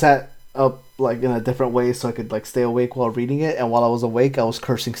 like, so I sat up, like, in a different way so I could, like, stay awake while reading it, and while I was awake, I was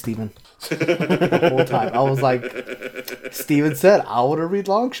cursing Steven. The whole time. I was like, Steven said, I want to read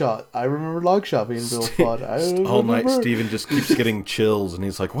Longshot. I remember Longshot being real fun. All night, Steven just keeps getting chills, and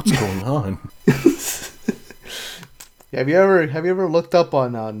he's like, what's going on? Have you ever looked up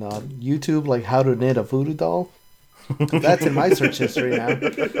on YouTube, like, how to knit a voodoo doll? That's in my search history now.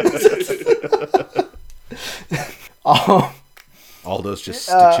 Aldo's just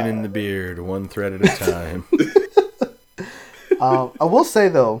stitching in the beard, one thread at a time. I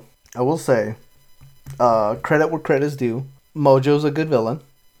will say, credit where credit's due. Mojo's a good villain.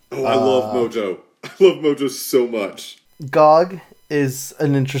 Oh, I love Mojo. I love Mojo so much. Gog is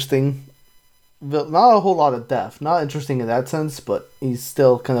an interesting, not a whole lot of depth. Not interesting in that sense, but he's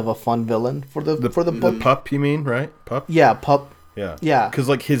still kind of a fun villain for the book. The pup, you mean, right? Pup? Yeah, pup. Yeah. Yeah. Because,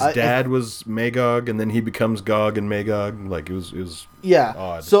 like, his dad was Magog, and then he becomes Gog and Magog. Like, it was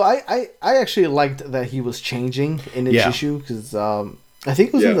odd. So I actually liked that he was changing in each issue, because I think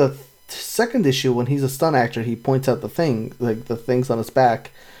it was in the second issue when he's a stunt actor, he points out the things on his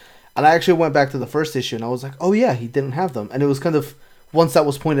back. And I actually went back to the first issue, and I was like, oh yeah, he didn't have them. And it was kind of, once that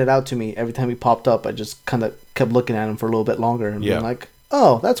was pointed out to me, every time he popped up, I just kind of kept looking at him for a little bit longer and being like,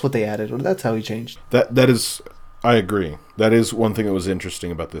 oh, that's what they added, or that's how he changed. That is... I agree. That is one thing that was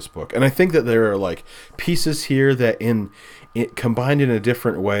interesting about this book. And I think that there are, like, pieces here that combined in a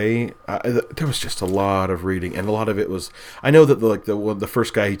different way, there was just a lot of reading, and a lot of it was... I know that, the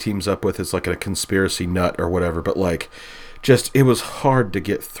first guy he teams up with is, like, a conspiracy nut or whatever, but, like... Just, it was hard to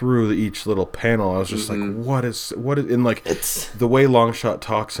get through each little panel. I was just like, what is, and like, the way Longshot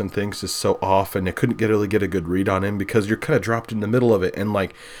talks and things is so off, and I couldn't really get a good read on him, because you're kind of dropped in the middle of it, and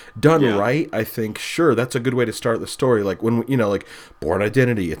like, done right, I think, sure, that's a good way to start the story. Like, when, like, Born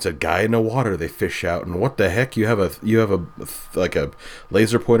Identity, it's a guy in the water they fish out, and what the heck, you have a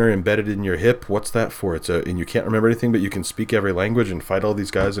laser pointer embedded in your hip, what's that for? And you can't remember anything, but you can speak every language and fight all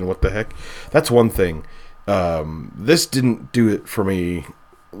these guys, and what the heck? That's one thing. This didn't do it for me.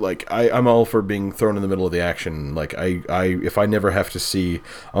 Like, I'm all for being thrown in the middle of the action. Like, if I never have to see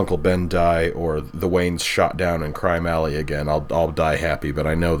Uncle Ben die or the Waynes shot down in Crime Alley again, I'll die happy. But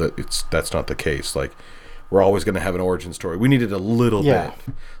I know that that's not the case. Like, we're always going to have an origin story. We needed a little bit.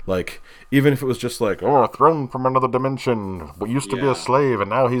 Like, even if it was just like, oh, thrown from another dimension, used to be a slave, and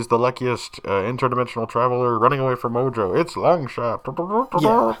now he's the luckiest interdimensional traveler running away from Mojo. It's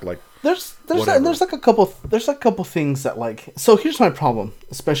Longshot. Like, there's a couple things that, like, so here's my problem,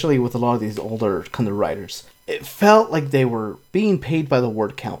 especially with a lot of these older kind of writers. It felt like they were being paid by the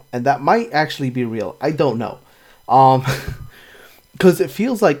word count, and that might actually be real. I don't know. Because it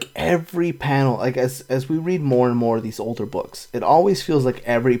feels like every panel, like, as we read more and more of these older books, it always feels like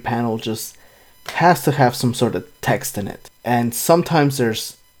every panel just has to have some sort of text in it. And sometimes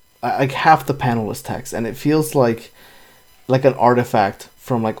there's like half the panel is text, and it feels like an artifact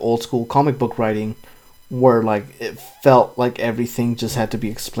from like old school comic book writing where like it felt like everything just had to be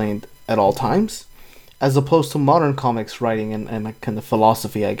explained at all times, as opposed to modern comics writing and like kind of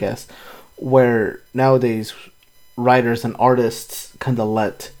philosophy, I guess, where nowadays writers and artists kind of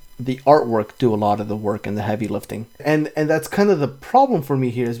let the artwork do a lot of the work and the heavy lifting. And that's kind of the problem for me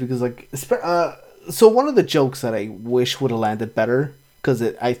here, is because like so one of the jokes that I wish would have landed better, because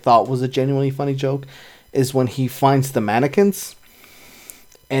I thought was a genuinely funny joke, is when he finds the mannequins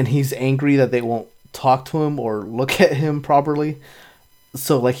and he's angry that they won't talk to him or look at him properly.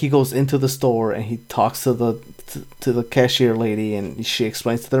 So like he goes into the store and he talks to the cashier lady, and she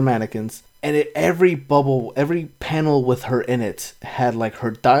explains to their mannequins. And every panel with her in it had like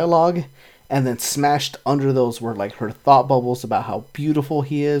her dialogue, and then smashed under those were like her thought bubbles about how beautiful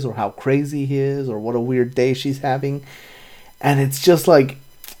he is, or how crazy he is, or what a weird day she's having. And it's just like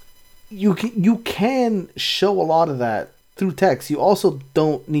you can show a lot of that through text. You also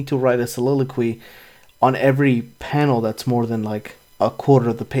don't need to write a soliloquy on every panel that's more than like a quarter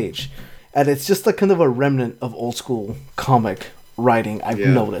of the page. And it's just like kind of a remnant of old school comic writing I've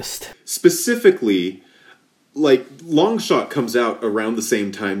noticed. Specifically, like Longshot comes out around the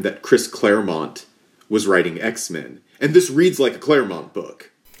same time that Chris Claremont was writing X-Men. And this reads like a Claremont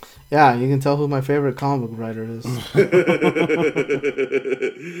book. Yeah, you can tell who my favorite comic book writer is.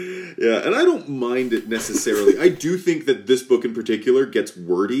 Yeah, and I don't mind it necessarily. I do think that this book in particular gets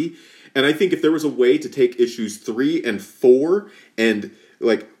wordy, and I think if there was a way to take issues 3 and 4 and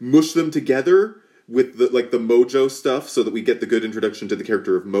like mush them together with the Mojo stuff, so that we get the good introduction to the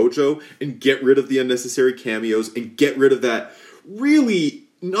character of Mojo, and get rid of the unnecessary cameos, and get rid of that really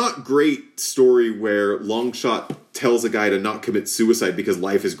not great story where Longshot tells a guy to not commit suicide because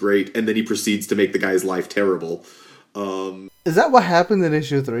life is great, and then he proceeds to make the guy's life terrible. Is that what happened in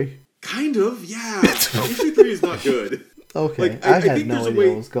issue 3? Kind of, yeah. Issue 3 is not good. Okay, like, I had no idea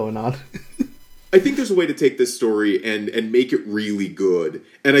what was going on. I think there's a way to take this story and make it really good.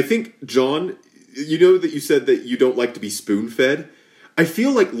 And I think, John, you know that you said that you don't like to be spoon-fed? I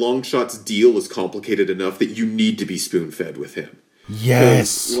feel like Longshot's deal is complicated enough that you need to be spoon-fed with him.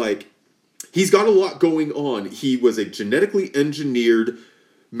 Yes. Like, he's got a lot going on. He was a genetically engineered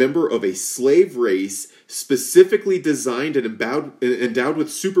member of a slave race, specifically designed and endowed with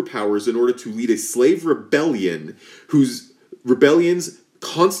superpowers in order to lead a slave rebellion, whose rebellions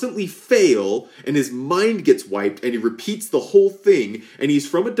constantly fail, and his mind gets wiped, and he repeats the whole thing, and he's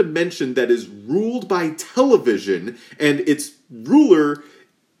from a dimension that is ruled by television, and its ruler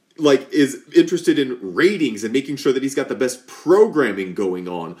is interested in ratings and making sure that he's got the best programming going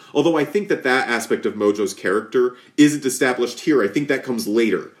on. Although I think that aspect of Mojo's character isn't established here. I think that comes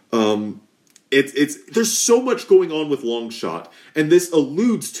later. There's so much going on with Longshot, and this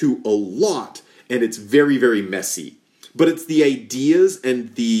alludes to a lot, and it's very, very messy. But it's the ideas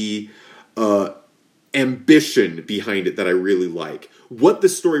and the ambition behind it that I really like. What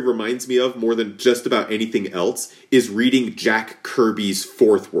this story reminds me of more than just about anything else is reading Jack Kirby's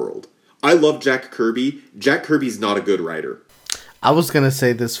Fourth World. I love Jack Kirby. Jack Kirby's not a good writer. I was gonna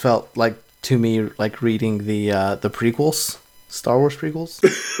say this felt like to me like reading the prequels, Star Wars prequels.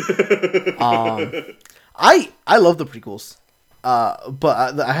 I love the prequels,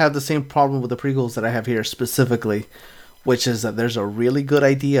 but I have the same problem with the prequels that I have here specifically, which is that there's a really good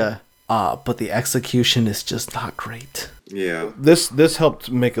idea, but the execution is just not great. Yeah. This helped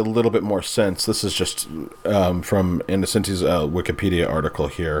make a little bit more sense. This is just from Innocenti's Wikipedia article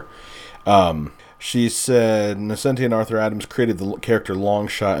here. She said Innocenti and Arthur Adams created the character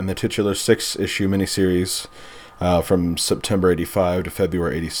Longshot in the titular 6-issue miniseries from September 85 to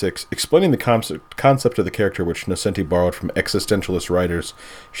February 86. Explaining the concept of the character, which Innocenti borrowed from existentialist writers,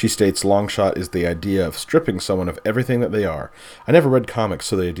 she states, Longshot is the idea of stripping someone of everything that they are. I never read comics,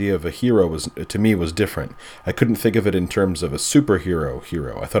 so the idea of a hero to me was different. I couldn't think of it in terms of a superhero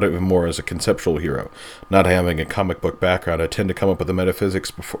hero. I thought of it more as a conceptual hero. Not having a comic book background, I tend to come up with the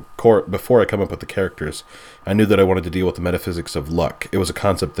metaphysics before I come up with the characters. I knew that I wanted to deal with the metaphysics of luck. It was a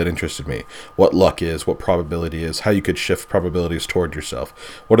concept that interested me. What luck is, what probability is, how you could shift probabilities toward yourself.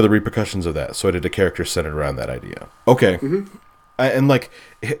 What are the repercussions of that? So I did a character centered around that idea. Okay. Mm-hmm. And like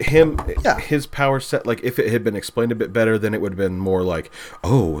his power set, like if it had been explained a bit better, then it would have been more like,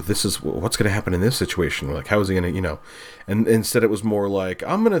 oh, this is what's going to happen in this situation. Like, how is he going to, and instead it was more like,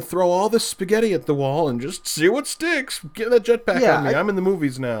 I'm going to throw all this spaghetti at the wall and just see what sticks. Get that jetpack on me. I'm in the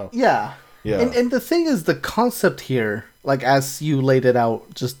movies now. Yeah. Yeah. And the thing is, the concept here, like as you laid it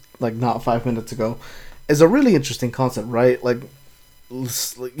out just like not 5 minutes ago, is a really interesting concept, right? Like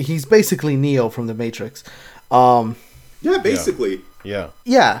he's basically Neo from the Matrix. Yeah, basically. Yeah.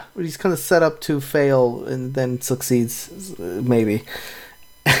 Yeah, he's kind of set up to fail and then succeeds, maybe.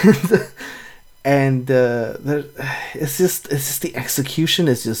 And it's just the execution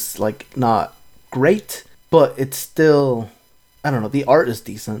is just like not great, but it's still, I don't know. The art is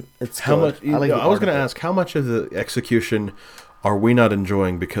decent. It's how good. much? I was going to ask, how much of the execution are we not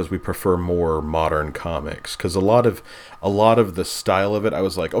enjoying because we prefer more modern comics? Because a lot of the style of it, I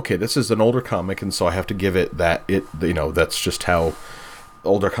was like, okay, this is an older comic, and so I have to give it that. That's just how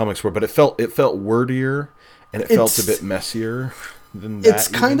older comics were. But it felt wordier, and it felt a bit messier than that. It's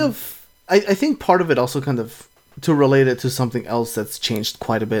kind of. I think part of it also kind of, to relate it to something else that's changed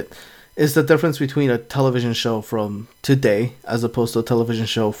quite a bit, is the difference between a television show from today as opposed to a television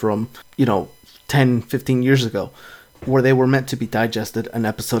show from 10, 15 years ago, where they were meant to be digested an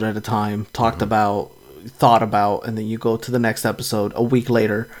episode at a time, talked about, thought about, and then you go to the next episode a week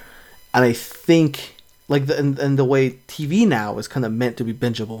later. And I think like the way TV now is kind of meant to be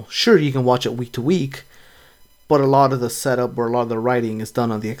bingeable. Sure, you can watch it week to week, but a lot of the setup or a lot of the writing is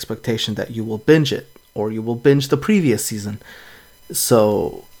done on the expectation that you will binge it or you will binge the previous season.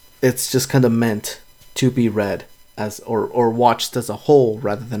 So it's just kind of meant to be read as or watched as a whole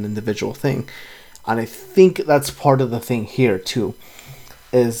rather than an individual thing. And I think that's part of the thing here too,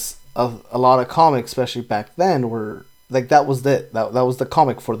 is a lot of comics, especially back then, were like that was it. That was the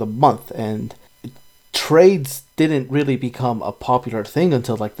comic for the month, and trades didn't really become a popular thing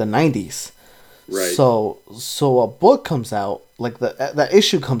until like the 90s. Right. So a book comes out, like that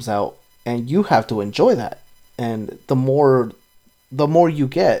issue comes out, and you have to enjoy that. And the more you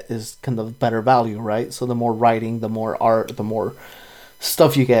get is kind of better value, right? So the more writing, the more art, the more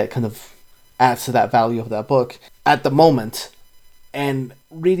stuff you get kind of adds to that value of that book at the moment. And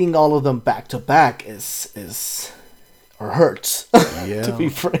reading all of them back to back is or hurts. Yeah. To be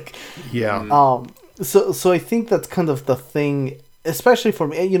frank. Yeah. So I think that's kind of the thing, especially for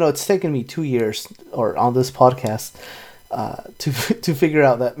me. It's taken me 2 years or on this podcast to figure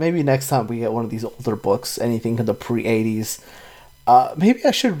out that maybe next time we get one of these older books, anything in the pre-80s, maybe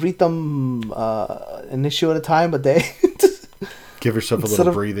I should read them an issue at a time, a day. Give yourself a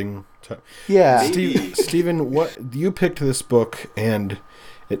little breathing time. Yeah. Steven, what you picked this book and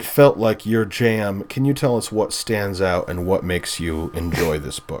it felt like your jam. Can you tell us what stands out and what makes you enjoy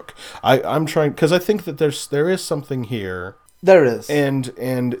this book? I'm trying, because I think that there is something here. There is. And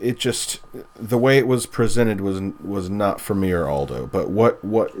it just, the way it was presented was not for me or Aldo. But what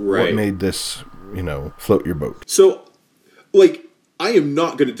made this, float your boat? So, I am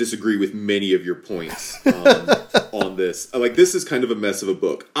not going to disagree with many of your points on this. This is kind of a mess of a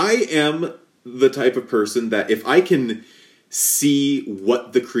book. I am the type of person that if I can see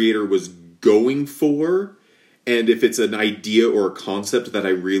what the creator was going for, and if it's an idea or a concept that I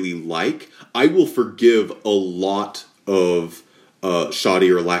really like, I will forgive a lot of shoddy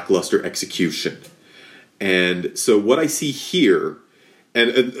or lackluster execution. And so what I see here, and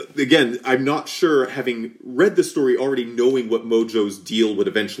again, I'm not sure, having read the story already, knowing what Mojo's deal would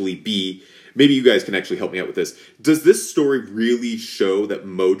eventually be, maybe you guys can actually help me out with this. Does this story really show that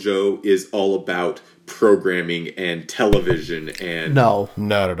Mojo is all about programming and television? And no,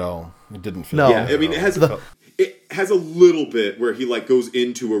 not at all. It didn't feel. No, yeah, I mean, it has a little bit where he goes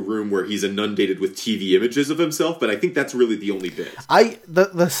into a room where he's inundated with TV images of himself, but I think that's really the only bit.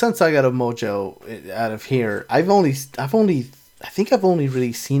 The sense I got of Mojo out of here, I've only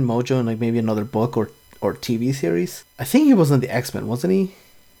really seen Mojo in maybe another book or TV series. I think he was in the X-Men, wasn't he?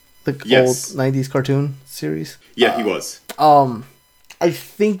 The Yes. old 90s cartoon series. Yeah, he was. I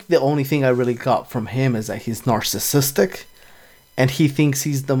think the only thing I really got from him is that he's narcissistic, and he thinks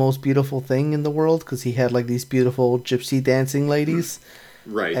he's the most beautiful thing in the world because he had these beautiful gypsy dancing ladies.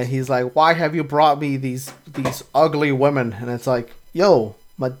 Right. And he's like, "Why have you brought me these ugly women?" And it's like, "Yo,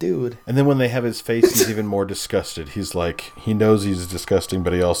 my dude." And then when they have his face, he's even more disgusted. He's like, he knows he's disgusting,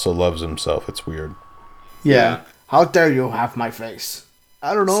 but he also loves himself. It's weird. Yeah. How dare you have my face?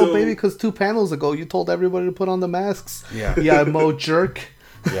 I don't know, So- maybe because 2 panels ago you told everybody to put on the masks. Yeah. Yeah, Mo jerk.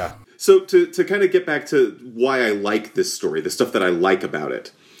 Yeah. So to kind of get back to why I like this story, the stuff that I like about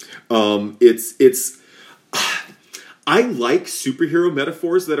it, it's I like superhero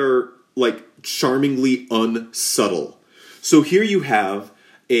metaphors that are charmingly unsubtle. So here you have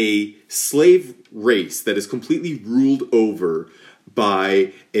a slave race that is completely ruled over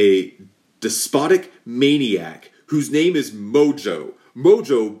by a despotic maniac whose name is Mojo.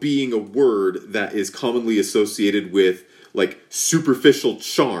 Mojo being a word that is commonly associated with superficial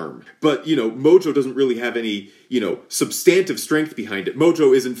charm. But, Mojo doesn't really have any, substantive strength behind it.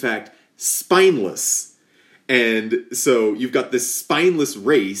 Mojo is in fact spineless. And so you've got this spineless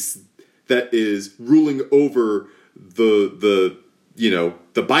race that is ruling over the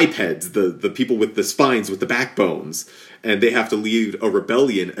bipeds, the people with the spines, with the backbones. And they have to lead a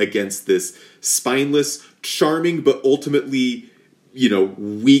rebellion against this spineless, charming, but ultimately,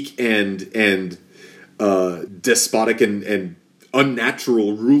 weak and despotic and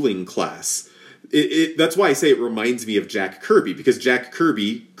unnatural ruling class. That's why I say it reminds me of Jack Kirby, because Jack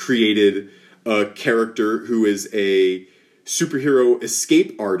Kirby created a character who is a superhero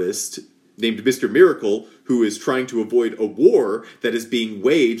escape artist named Mr. Miracle, who is trying to avoid a war that is being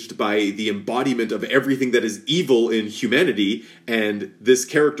waged by the embodiment of everything that is evil in humanity, and this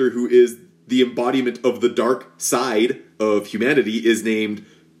character who is the embodiment of the dark side of humanity is named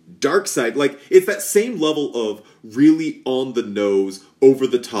Darkseid. Like, it's that same level of really on-the-nose,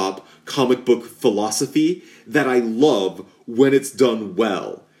 over-the-top comic book philosophy that I love when it's done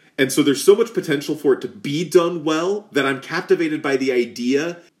well. And so there's so much potential for it to be done well that I'm captivated by the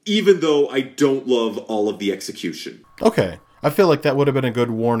idea, even though I don't love all of the execution. Okay. I feel like that would have been a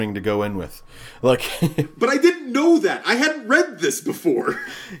good warning to go in with. Like, but I didn't know that. I hadn't read this before.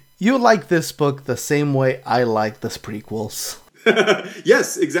 You like this book the same way I like the prequels.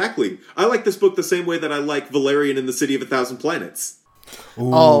 Yes, exactly. I like this book the same way that I like Valerian and the City of a Thousand Planets.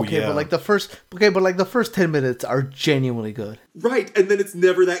 Ooh, okay, yeah. But the first 10 minutes are genuinely good. Right, and then it's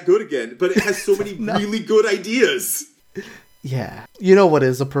never that good again, but it has so many really good ideas. Yeah. You know what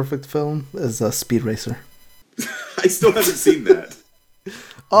is a perfect film? Is a Speed Racer. I still haven't seen that.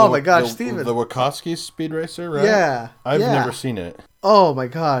 My gosh, Steven. The Wachowski Speed Racer, right? Yeah. I've never seen it. Oh my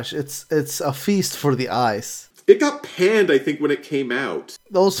gosh, it's a feast for the eyes. It got panned, I think, when it came out.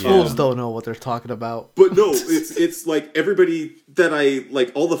 Those fools don't know what they're talking about. But no, it's like everybody that I,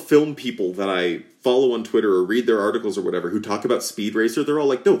 like all the film people that I follow on Twitter or read their articles or whatever who talk about Speed Racer, they're all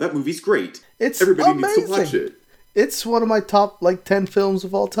like, no, that movie's great. Everybody amazing. needs to watch it. It's one of my top 10 films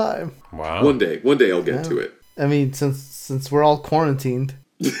of all time. Wow. One day I'll get to it. I mean, since we're all quarantined,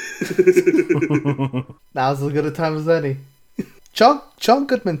 now's as good a time as any. John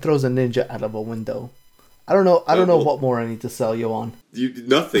Goodman throws a ninja out of a window. I don't know what more I need to sell you on.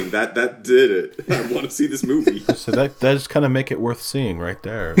 Nothing. That did it. I want to see this movie. So that just kind of make it worth seeing right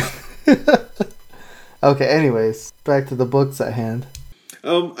there. Okay, anyways, back to the books at hand.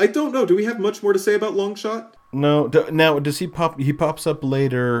 I don't know. Do we have much more to say about Longshot? No. Now, does he pop? He pops up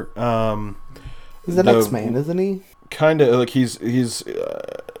later. He's an X-Man, isn't he? Kind of like he's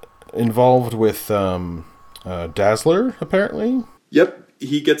involved with Dazzler, apparently. Yep.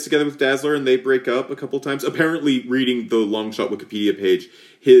 He gets together with Dazzler and they break up a couple times. Apparently, reading the Longshot Wikipedia page,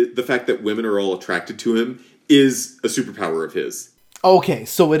 the fact that women are all attracted to him is a superpower of his. Okay,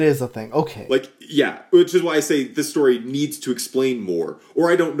 so it is a thing. Okay. Like, yeah, which is why I say this story needs to explain more.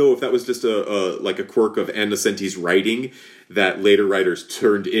 Or I don't know if that was just a quirk of Ann Nocenti's writing that later writers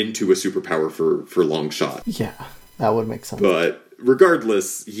turned into a superpower for Longshot. Yeah, that would make sense. But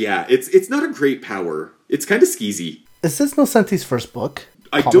regardless, yeah, it's not a great power. It's kind of skeezy. Is this Nocenti's first book?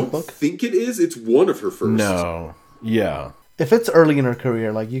 I don't think it is. It's one of her first. No. Yeah. If it's early in her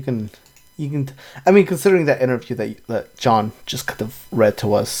career, like you can. I mean, considering that interview that John just kind of read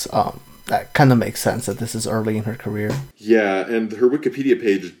to us, that kind of makes sense that this is early in her career. Yeah, and her Wikipedia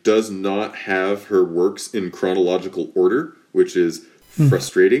page does not have her works in chronological order, which is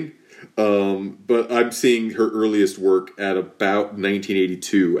frustrating. But I'm seeing her earliest work at about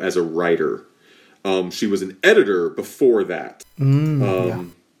 1982 as a writer. She was an editor before that. Yeah.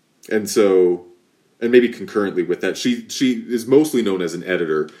 And maybe concurrently with that, she is mostly known as an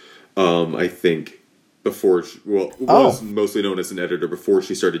editor, I think, was mostly known as an editor before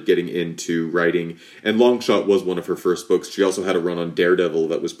she started getting into writing. And Longshot was one of her first books. She also had a run on Daredevil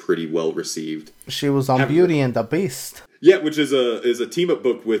that was pretty well received. She was on Beauty and the Beast. Yeah, which is a team-up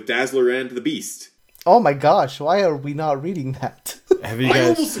book with Dazzler and the Beast. Oh my gosh, why are we not reading that? Have you guys, I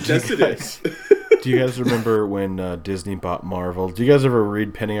almost suggested it. Do you guys remember when Disney bought Marvel? Do you guys ever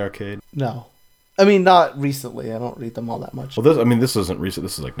read Penny Arcade? No. I mean, not recently. I don't read them all that much. Well, this isn't recent.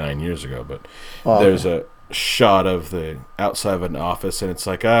 This is like 9 years ago, but there's a shot of the outside of an office, and it's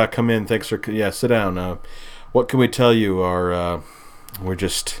like, come in, thanks for, sit down. What can we tell you?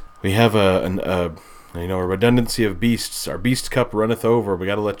 We have a redundancy of beasts. Our beast cup runneth over. We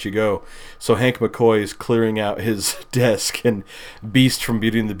got to let you go. So Hank McCoy is clearing out his desk, and Beast from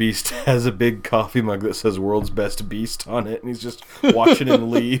Beauty and the Beast has a big coffee mug that says "World's Best Beast" on it, and he's just watching him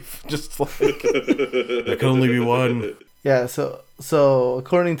leave, just like there can only be one. Yeah. So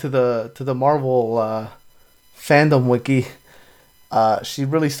according to the Marvel fandom wiki, she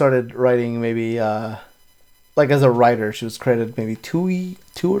really started writing maybe like as a writer, she was credited maybe 2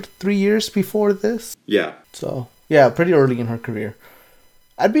 or 3 years before this. Yeah. So yeah, pretty early in her career.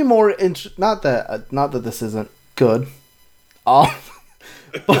 I'd be more not that this isn't good.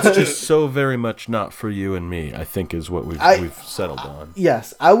 But it's just so very much not for you and me, I think, is what we've settled on.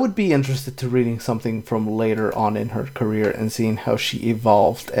 Yes, I would be interested to reading something from later on in her career and seeing how she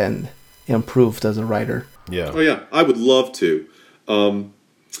evolved and improved as a writer. Yeah. Oh yeah, I would love to.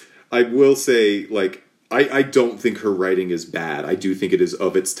 I will say, like, I don't think her writing is bad. I do think it is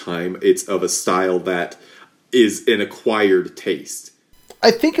of its time. It's of a style that is an acquired taste.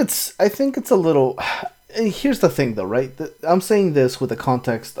 I think it's a little. Here's the thing, though, right? I'm saying this with the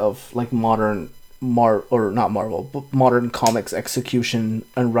context of like modern modern comics execution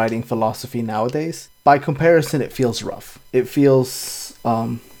and writing philosophy nowadays. By comparison, it feels rough. It feels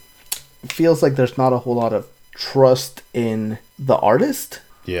like there's not a whole lot of trust in the artist.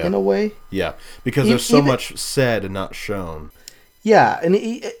 Yeah. In a way. Yeah, because there's so much said and not shown. Yeah, and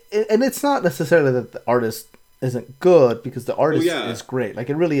it's not necessarily that the artist isn't good, because the artist is great. Like,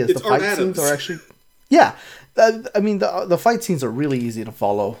 it really is. It's the fight Art scenes Adams. are actually... Yeah. I mean, the fight scenes are really easy to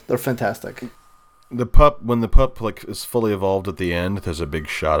follow. They're fantastic. When the pup like is fully evolved at the end, there's a big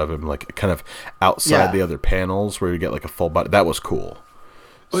shot of him like kind of outside the other panels where you get like a full body. That was cool.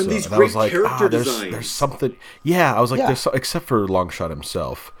 Oh, and these great character designs. There's something. Yeah, I was like, except for Longshot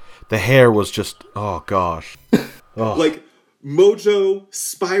himself, the hair was just. Oh gosh. Like Mojo,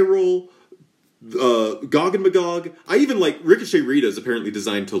 Spiral, Gog and Magog. I even like Ricochet Rita is apparently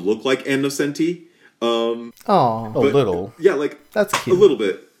designed to look like Ann Nocenti. Oh, a little. Yeah, like that's cute. A little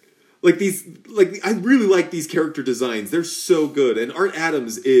bit. Like these, like I really like these character designs. They're so good. And Art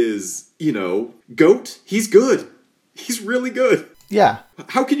Adams is, GOAT. He's good. He's really good. Yeah.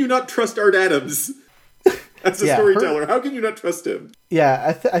 How can you not trust Art Adams as a storyteller? How can you not trust him?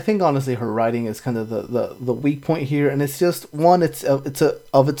 Yeah, I think honestly her writing is kind of the weak point here, and it's just one, it's of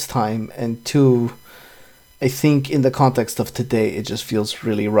its time, and two, I think in the context of today, it just feels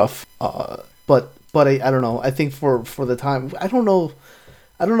really rough. But I don't know. I think for the time, I don't know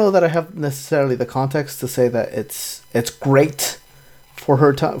that I have necessarily the context to say that it's great for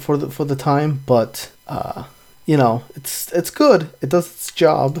her time for the time, but it's good. It does its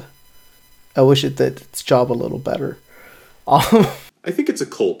job. I wish it did its job a little better. I think it's a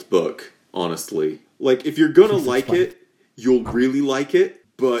cult book, honestly. Like, if you're gonna like it, you'll really like it,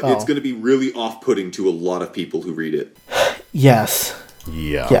 but it's gonna be really off-putting to a lot of people who read it. Yes.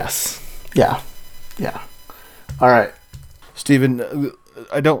 Yeah. Yes. Yeah. Yeah. All right. Steven,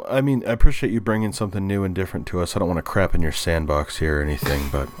 I appreciate you bringing something new and different to us. I don't want to crap in your sandbox here or anything,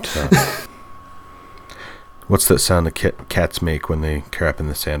 but what's that sound the cats make when they crap in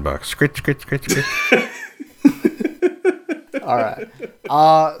the sandbox? Scritch, scritch, scritch, scritch. All right.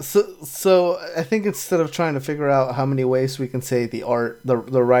 So I think instead of trying to figure out how many ways we can say the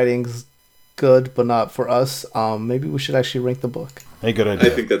writing's good but not for us, maybe we should actually rank the book. Hey, good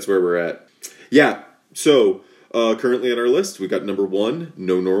idea. I think that's where we're at. Yeah. So currently on our list, we got number 1,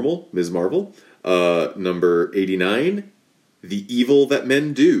 No Normal, Ms. Marvel. Number 89, The Evil That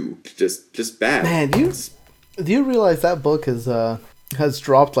Men Do. Just bad. Man, do you realize that book has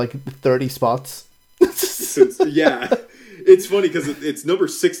dropped like 30 spots? Yeah. It's funny because it's number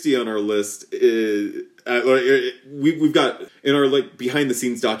 60 on our list. We've got in our like behind the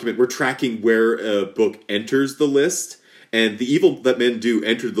scenes document, we're tracking where a book enters the list, and The Evil That Men Do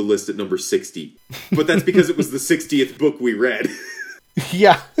entered the list at number 60. But that's because it was the 60th book we read.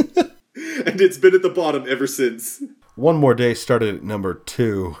 Yeah. And it's been at the bottom ever since. One More Day started at number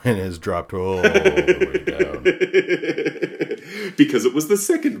 2 and has dropped all the way down. Because it was the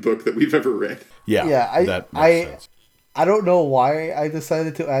second book that we've ever read. Yeah. That makes sense. I don't know why I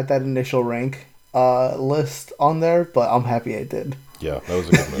decided to add that initial rank list on there, but I'm happy I did. Yeah, that was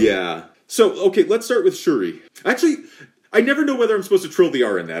a good move. Yeah. So, okay, let's start with Shuri. Actually, I never know whether I'm supposed to trill the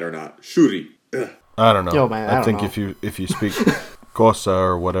R in that or not. Shuri. Ugh. I don't know. Yo, man, I think if you speak Xhosa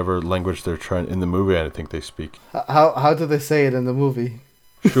or whatever language they're trying in the movie, I think they speak. How do they say it in the movie?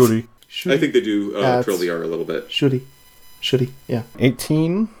 Shuri. I think they do trill the R a little bit. Shuri, yeah.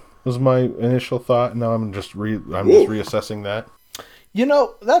 18 was my initial thought. Now I'm just reassessing that.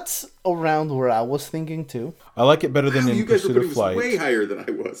 That's around where I was thinking too. I like it better than in You guys were Pursuit putting of Flight. this way higher than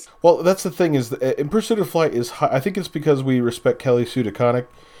I was. Well, that's the thing is, in Pursuit of Flight is high. I think it's because we respect Kelly Sue DeConnick.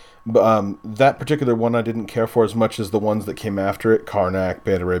 But that particular one I didn't care for as much as the ones that came after it. Karnak,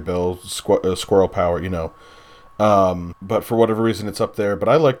 Beta Ray Bill, Squirrel Power, But for whatever reason, it's up there. But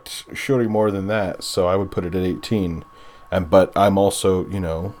I liked Shuri more than that, so I would put it at 18. But I'm also,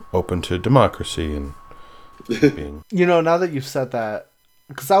 open to democracy and being... Now that you've said that,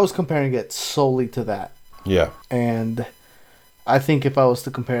 because I was comparing it solely to that. Yeah. And I think if I was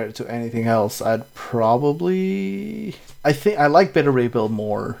to compare it to anything else, I'd probably... I think I like Bitter Rebuild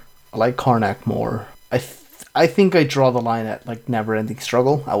more. I like Karnak more. I think I draw the line at like Never Ending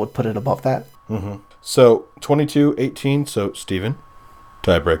Struggle. I would put it above that. Mm-hmm. So 22-18. So Steven,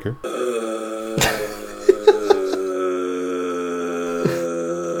 tiebreaker.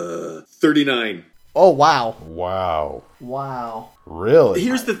 39. Oh wow! Wow. Really?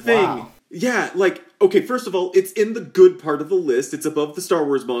 Here's the thing. Wow. Yeah, like, okay, first of all, it's in the good part of the list. It's above the Star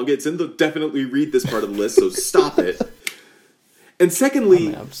Wars manga. It's in the definitely read this part of the list, so stop it. And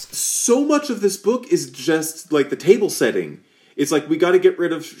secondly, so much of this book is just, like, the table setting. It's like, we gotta get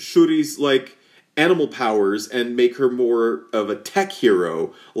rid of Shuri's, like, animal powers and make her more of a tech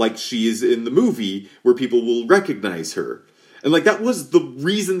hero, like she is in the movie, where people will recognize her. And, like, that was the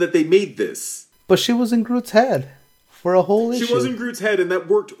reason that they made this. But she was in Groot's head for a whole issue. She was in Groot's head, and that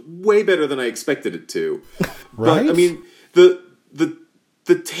worked way better than I expected it to. Right? But, I mean, the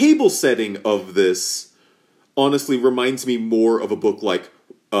table setting of this honestly reminds me more of a book like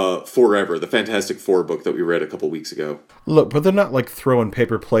Forever, the Fantastic Four book that we read a couple weeks ago. Look, but they're not like throwing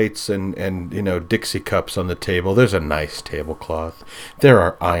paper plates and Dixie cups on the table. There's a nice tablecloth. There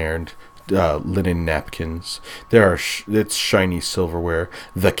are ironed linen napkins. It's shiny silverware.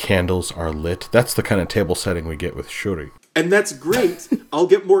 The candles are lit. That's the kind of table setting we get with Shuri. And that's great. I'll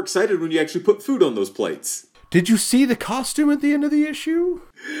get more excited when you actually put food on those plates. Did you see the costume at the end of the issue?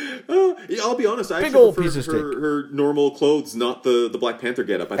 I'll be honest, I Big old actually piece of prefer steak. her normal clothes, not the Black Panther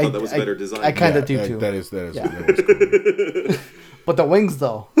getup. I thought that was better design. I kind of do too. That is Yeah. cool. But the wings,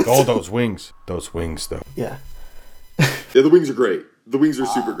 though. Oh, those wings, though. Yeah. Yeah, the wings are great. The wings are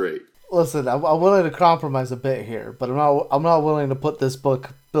super great. Listen, I'm willing to compromise a bit here, but I'm not willing to put this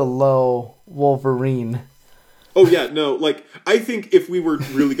book below Wolverine. Oh yeah, no, like, I think if we were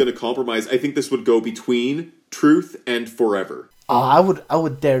really going to compromise, I think this would go between Truth and Forever. I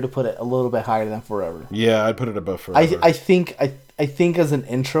would dare to put it a little bit higher than Forever. Yeah, I'd put it above Forever. I think as an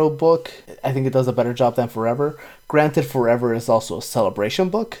intro book, I think it does a better job than Forever. Granted, Forever is also a celebration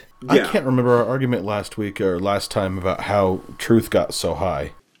book. Yeah. I can't remember our argument last week or last time about how Truth got so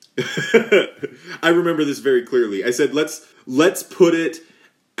high. I remember this very clearly. I said, let's put it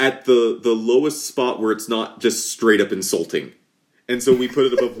at the lowest spot where it's not just straight up insulting. And so we put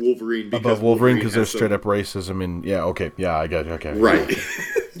it above Wolverine. Above Wolverine because there's straight up racism and yeah, okay, yeah, I got you, okay. Right.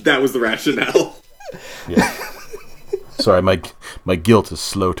 That was the rationale. Yeah. Sorry, my guilt is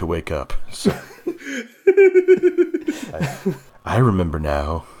slow to wake up. So. I remember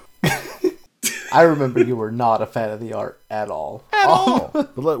now. I remember you were not a fan of the art at all.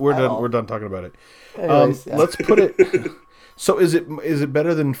 But we're done. We're done talking about it. Anyways, yeah. Let's put it. So is it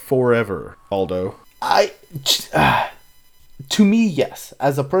better than Forever, Aldo? To me, yes.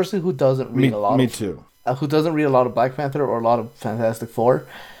 As a person who doesn't read Me too. Who doesn't read a lot of Black Panther or a lot of Fantastic Four,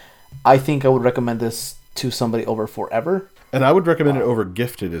 I think I would recommend this to somebody over Forever. And I would recommend it over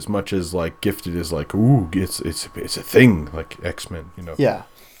Gifted as much as like Gifted is like, ooh, it's a thing like X-Men, you know. Yeah.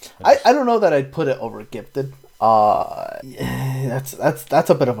 I don't know that I'd put it over Gifted. That's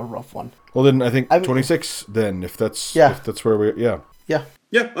a bit of a rough one. Well, then I think 26. Then if that's where we Yeah.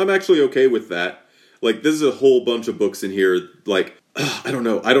 Yeah, I'm actually okay with that. Like, this is a whole bunch of books in here. Like, I don't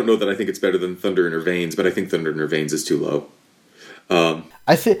know that I think it's better than Thunder in Her Veins, but I think Thunder in Her Veins is too low.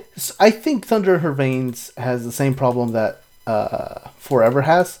 I think Thunder in Her Veins has the same problem that Forever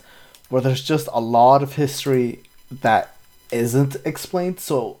has, where there's just a lot of history that isn't explained.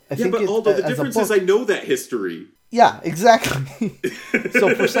 So I think although the difference is I know that history. Yeah, exactly.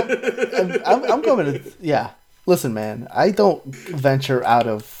 So for some, I'm going to Listen, man, I don't venture out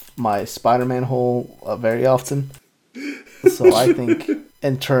of my Spider-Man hole very often. So I think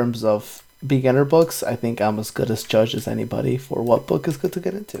in terms of beginner books, I think I'm as good as judge as anybody for what book is good to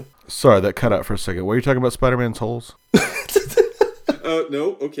get into. Sorry, that cut out for a second. Were you talking about Spider-Man's holes?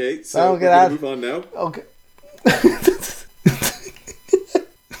 No, okay. So we're going to move on now. Okay.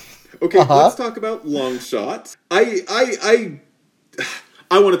 Okay, let's talk about Longshot. I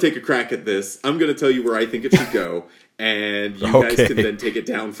want to take a crack at this. I'm going to tell you where I think it should go, and you guys can then take it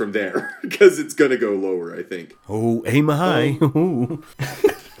down from there, because it's going to go lower, I think. Oh, aim high.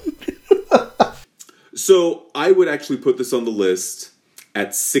 So I would actually put this on the list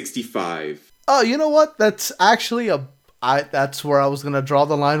at 65. Oh, you know what? That's actually that's where I was going to draw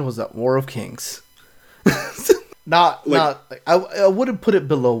the line, was at War of Kings. I wouldn't put it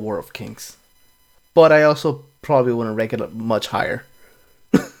below War of Kings, but I also probably wouldn't rank it up much higher.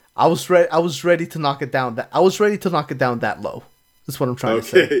 I was ready to knock it down. I was ready to knock it down that low. That's what I'm trying to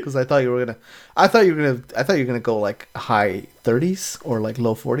say. Because I thought you were gonna go like high 30s or like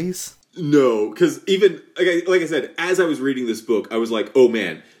low 40s. No, because even, like I said, as I was reading this book, I was like, oh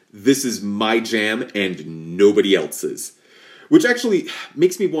man, this is my jam and nobody else's. Which actually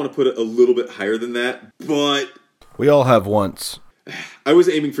makes me want to put it a little bit higher than that, but... We all have once. I was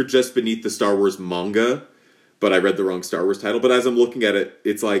aiming for just beneath the Star Wars manga, but I read the wrong Star Wars title. But as I'm looking at it,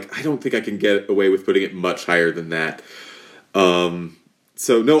 it's like, I don't think I can get away with putting it much higher than that.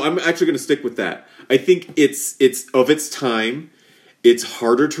 So no, I'm actually going to stick with that. I think it's of its time. It's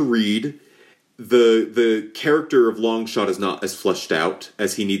harder to read. The character of Longshot is not as fleshed out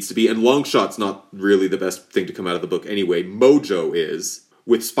as he needs to be, and Longshot's not really the best thing to come out of the book anyway. Mojo is,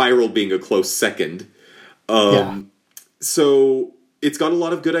 with Spiral being a close second. So it's got a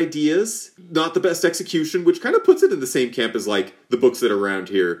lot of good ideas, not the best execution, which kind of puts it in the same camp as like the books that are around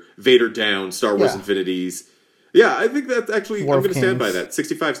here. Vader Down, Star Wars Infinities. Yeah, I think that's actually, I'm going to stand by that.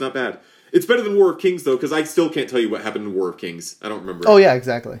 65's not bad. It's better than War of Kings, though, because I still can't tell you what happened in War of Kings. I don't remember. Oh, yeah,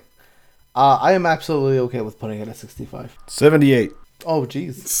 exactly. I am absolutely okay with putting it at 65. 78. Oh,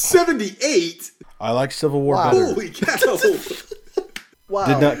 jeez. 78? I like Civil War better. Holy cow! Wow.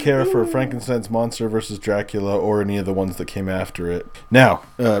 Did not care for Frankenstein's Monster versus Dracula or any of the ones that came after it. Now,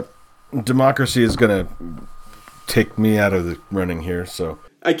 Democracy is going to take me out of the running here, so...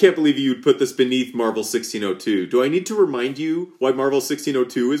 I can't believe you'd put this beneath Marvel 1602. Do I need to remind you why Marvel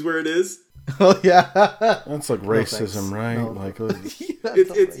 1602 is where it is? Oh, yeah. That's like racism, right? No. Like,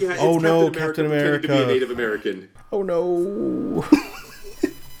 It's oh, no, Captain Captain America pretending to be a America. Native American. oh no.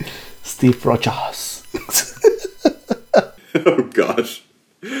 Steve Rogers. Oh, gosh.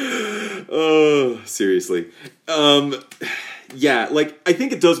 Oh, seriously. Yeah, like, I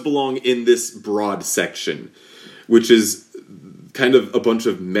think it does belong in this broad section, which is kind of a bunch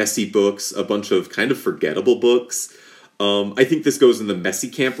of messy books, a bunch of kind of forgettable books. I think this goes in the messy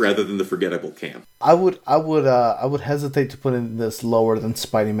camp rather than the forgettable camp. I would hesitate to put in this lower than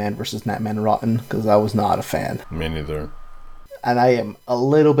Spider-Man versus Natman Rotten because I was not a fan, Me neither. and I am a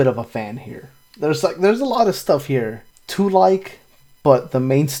little bit of a fan here. There's a lot of stuff here to like, but the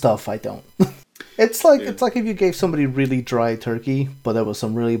main stuff I don't. It's like if you gave somebody really dry turkey, but there was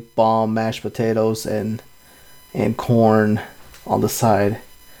some really bomb mashed potatoes and corn on the side,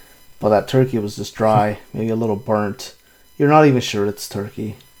 but that turkey was just dry, maybe a little burnt. You're not even sure it's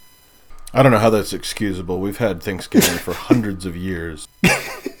turkey. I don't know how that's excusable. We've had Thanksgiving for hundreds of years.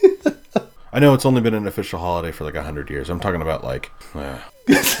 I know it's only been an official holiday for like 100 years. I'm talking about like...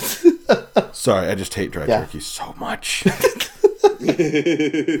 Sorry, I just hate dry turkey so much.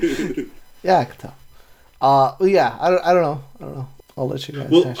 Yeah, I can tell. Well, yeah, I don't know. I'll let you guys.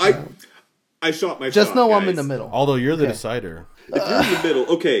 Well, I shot my just shot, know guys. I'm in the middle. Although you're the decider. If you're in the middle,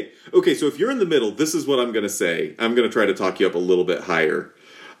 okay, so if you're in the middle, this is what I'm going to say. I'm going to try to talk you up a little bit higher.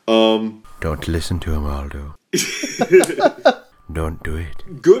 Don't listen to him, Aldo. Don't do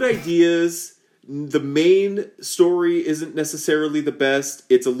it. Good ideas. The main story isn't necessarily the best.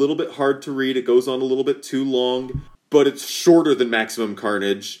 It's a little bit hard to read. It goes on a little bit too long, but it's shorter than Maximum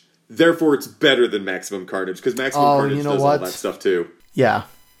Carnage. Therefore, it's better than Maximum Carnage because Maximum Carnage does all that stuff too. Yeah.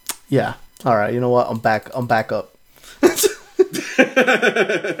 All right. You know what? I'm back up.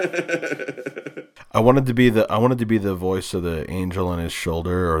 I wanted to be the voice of the angel on his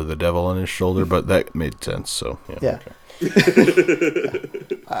shoulder or the devil on his shoulder, but that made sense. So yeah.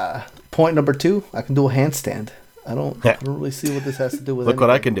 Point number 2, I can do a handstand. I don't really see what this has to do with. Look anything.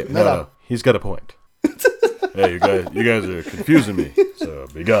 what I can do. No, he's got a point. Hey, you guys are confusing me. So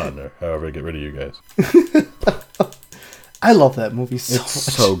be gone, or however I get rid of you guys. I love that movie so much.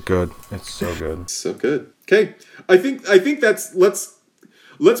 It's so good. It's so good. So good. Okay, I think that's let's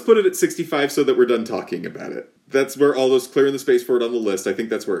put it at 65 so that we're done talking about it. That's where all those clearing the space for it on the list. I think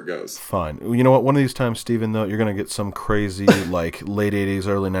that's where it goes. Fine. You know what? One of these times, Steven, though, you're going to get some crazy, like, late 80s,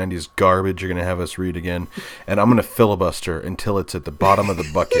 early 90s garbage you're going to have us read again, and I'm going to filibuster until it's at the bottom of the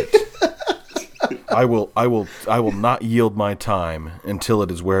bucket. I will not yield my time until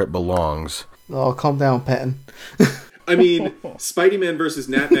it is where it belongs. Oh, calm down, Patton. I mean, Spidey-Man versus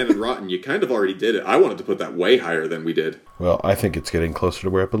Natman and Rotten, you kind of already did it. I wanted to put that way higher than we did. Well, I think it's getting closer to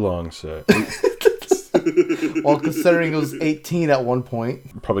where it belongs. Well, considering it was 18 at one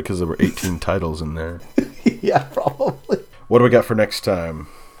point. Probably because there were 18 titles in there. Yeah, probably. What do we got for next time,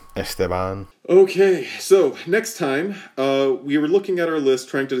 Esteban? Okay, so next time, we were looking at our list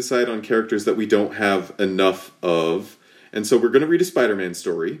trying to decide on characters that we don't have enough of. And so we're going to read a Spider-Man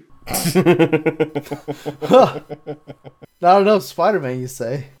story. Not enough Spider-Man, you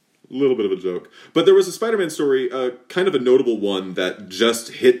say? A little bit of a joke. But there was a Spider-Man story, kind of a notable one that just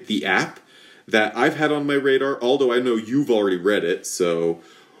hit the app that I've had on my radar, although I know you've already read it, so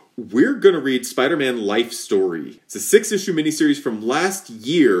we're going to read Spider-Man Life Story. It's a 6-issue miniseries from last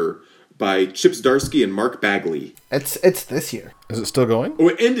year by Chip Zdarsky and Mark Bagley. It's this year. Is it still going? Oh,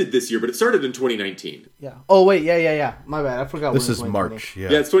 it ended this year, but it started in 2019. Yeah. Oh wait, yeah. My bad. I forgot. This we're in is 2020. March. Yeah.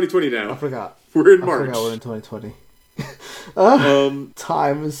 Yeah, it's 2020 now. I forgot. We're in I March. forgot we're in 2020. Um,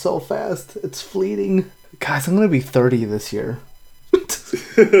 Time is so fast. It's fleeting. Guys, I'm gonna be 30 this year.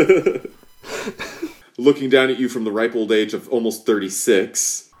 looking down at you from the ripe old age of almost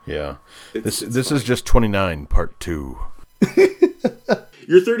 36. Yeah. It's This is just 29, part 2.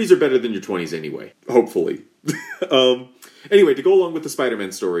 Your 30s are better than your 20s anyway, hopefully. Anyway, to go along with the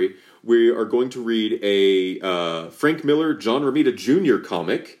Spider-Man story, we are going to read a Frank Miller, John Romita Jr.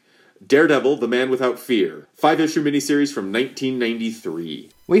 comic, Daredevil, The Man Without Fear. 5-issue miniseries from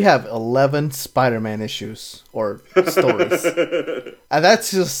 1993. We have 11 Spider-Man issues, or stories. And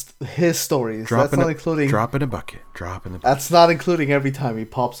that's just his stories. That's not including... Drop in a bucket. Drop in the bucket. That's not including every time he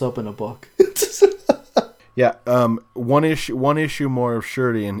pops up in a book. Yeah, one issue more of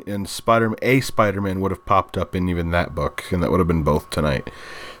Surety and Spider-Man would have popped up in even that book, and that would have been both tonight.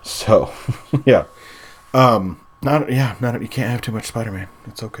 So, yeah. You can't have too much Spider-Man.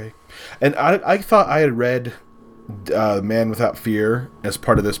 It's okay. And I thought I had read Man Without Fear as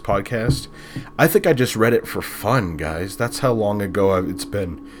part of this podcast. I think I just read it for fun, guys. That's how long ago it's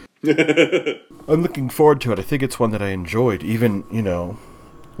been. I'm looking forward to it. I think it's one that I enjoyed, even,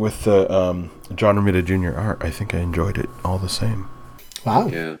 with the John Romita Jr. art. I think I enjoyed it all the same. Wow.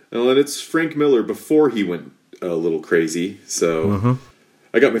 Yeah. Well, and it's Frank Miller before he went a little crazy, so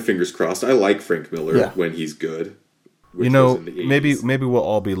I got my fingers crossed. I like Frank Miller when he's good. Maybe we'll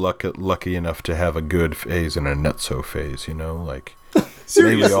all be lucky enough to have a good phase and a not-so phase, like...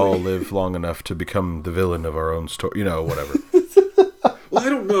 Maybe we all live long enough to become the villain of our own story, whatever. Well, I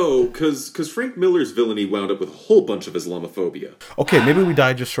don't know, because Frank Miller's villainy wound up with a whole bunch of Islamophobia. Okay, maybe we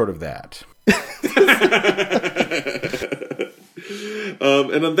die just short of that.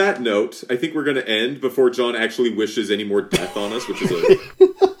 And on that note, I think we're going to end before John actually wishes any more death on us, which is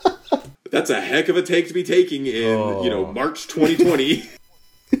that's a heck of a take to be taking in, March 2020.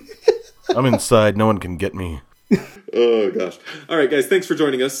 I'm inside. No one can get me. Oh, gosh. All right, guys, thanks for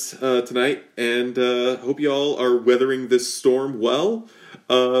joining us tonight, and hope you all are weathering this storm well.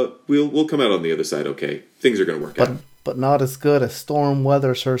 We'll come out on the other side, okay? Things are going to work out. But not as good as Storm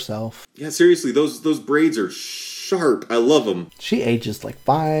weathers herself. Yeah, seriously, those braids are sharp. I love them. She ages like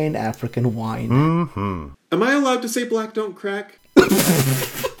fine African wine. Mm-hmm. Am I allowed to say black don't crack?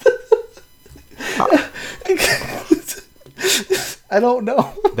 I don't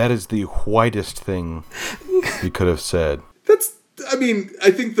know. That is the whitest thing you could have said.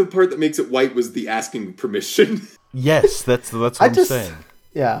 I think the part that makes it white was the asking permission. Yes, that's what I'm saying.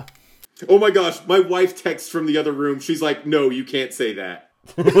 Yeah. Oh my gosh, my wife texts from the other room. She's like, no, you can't say that.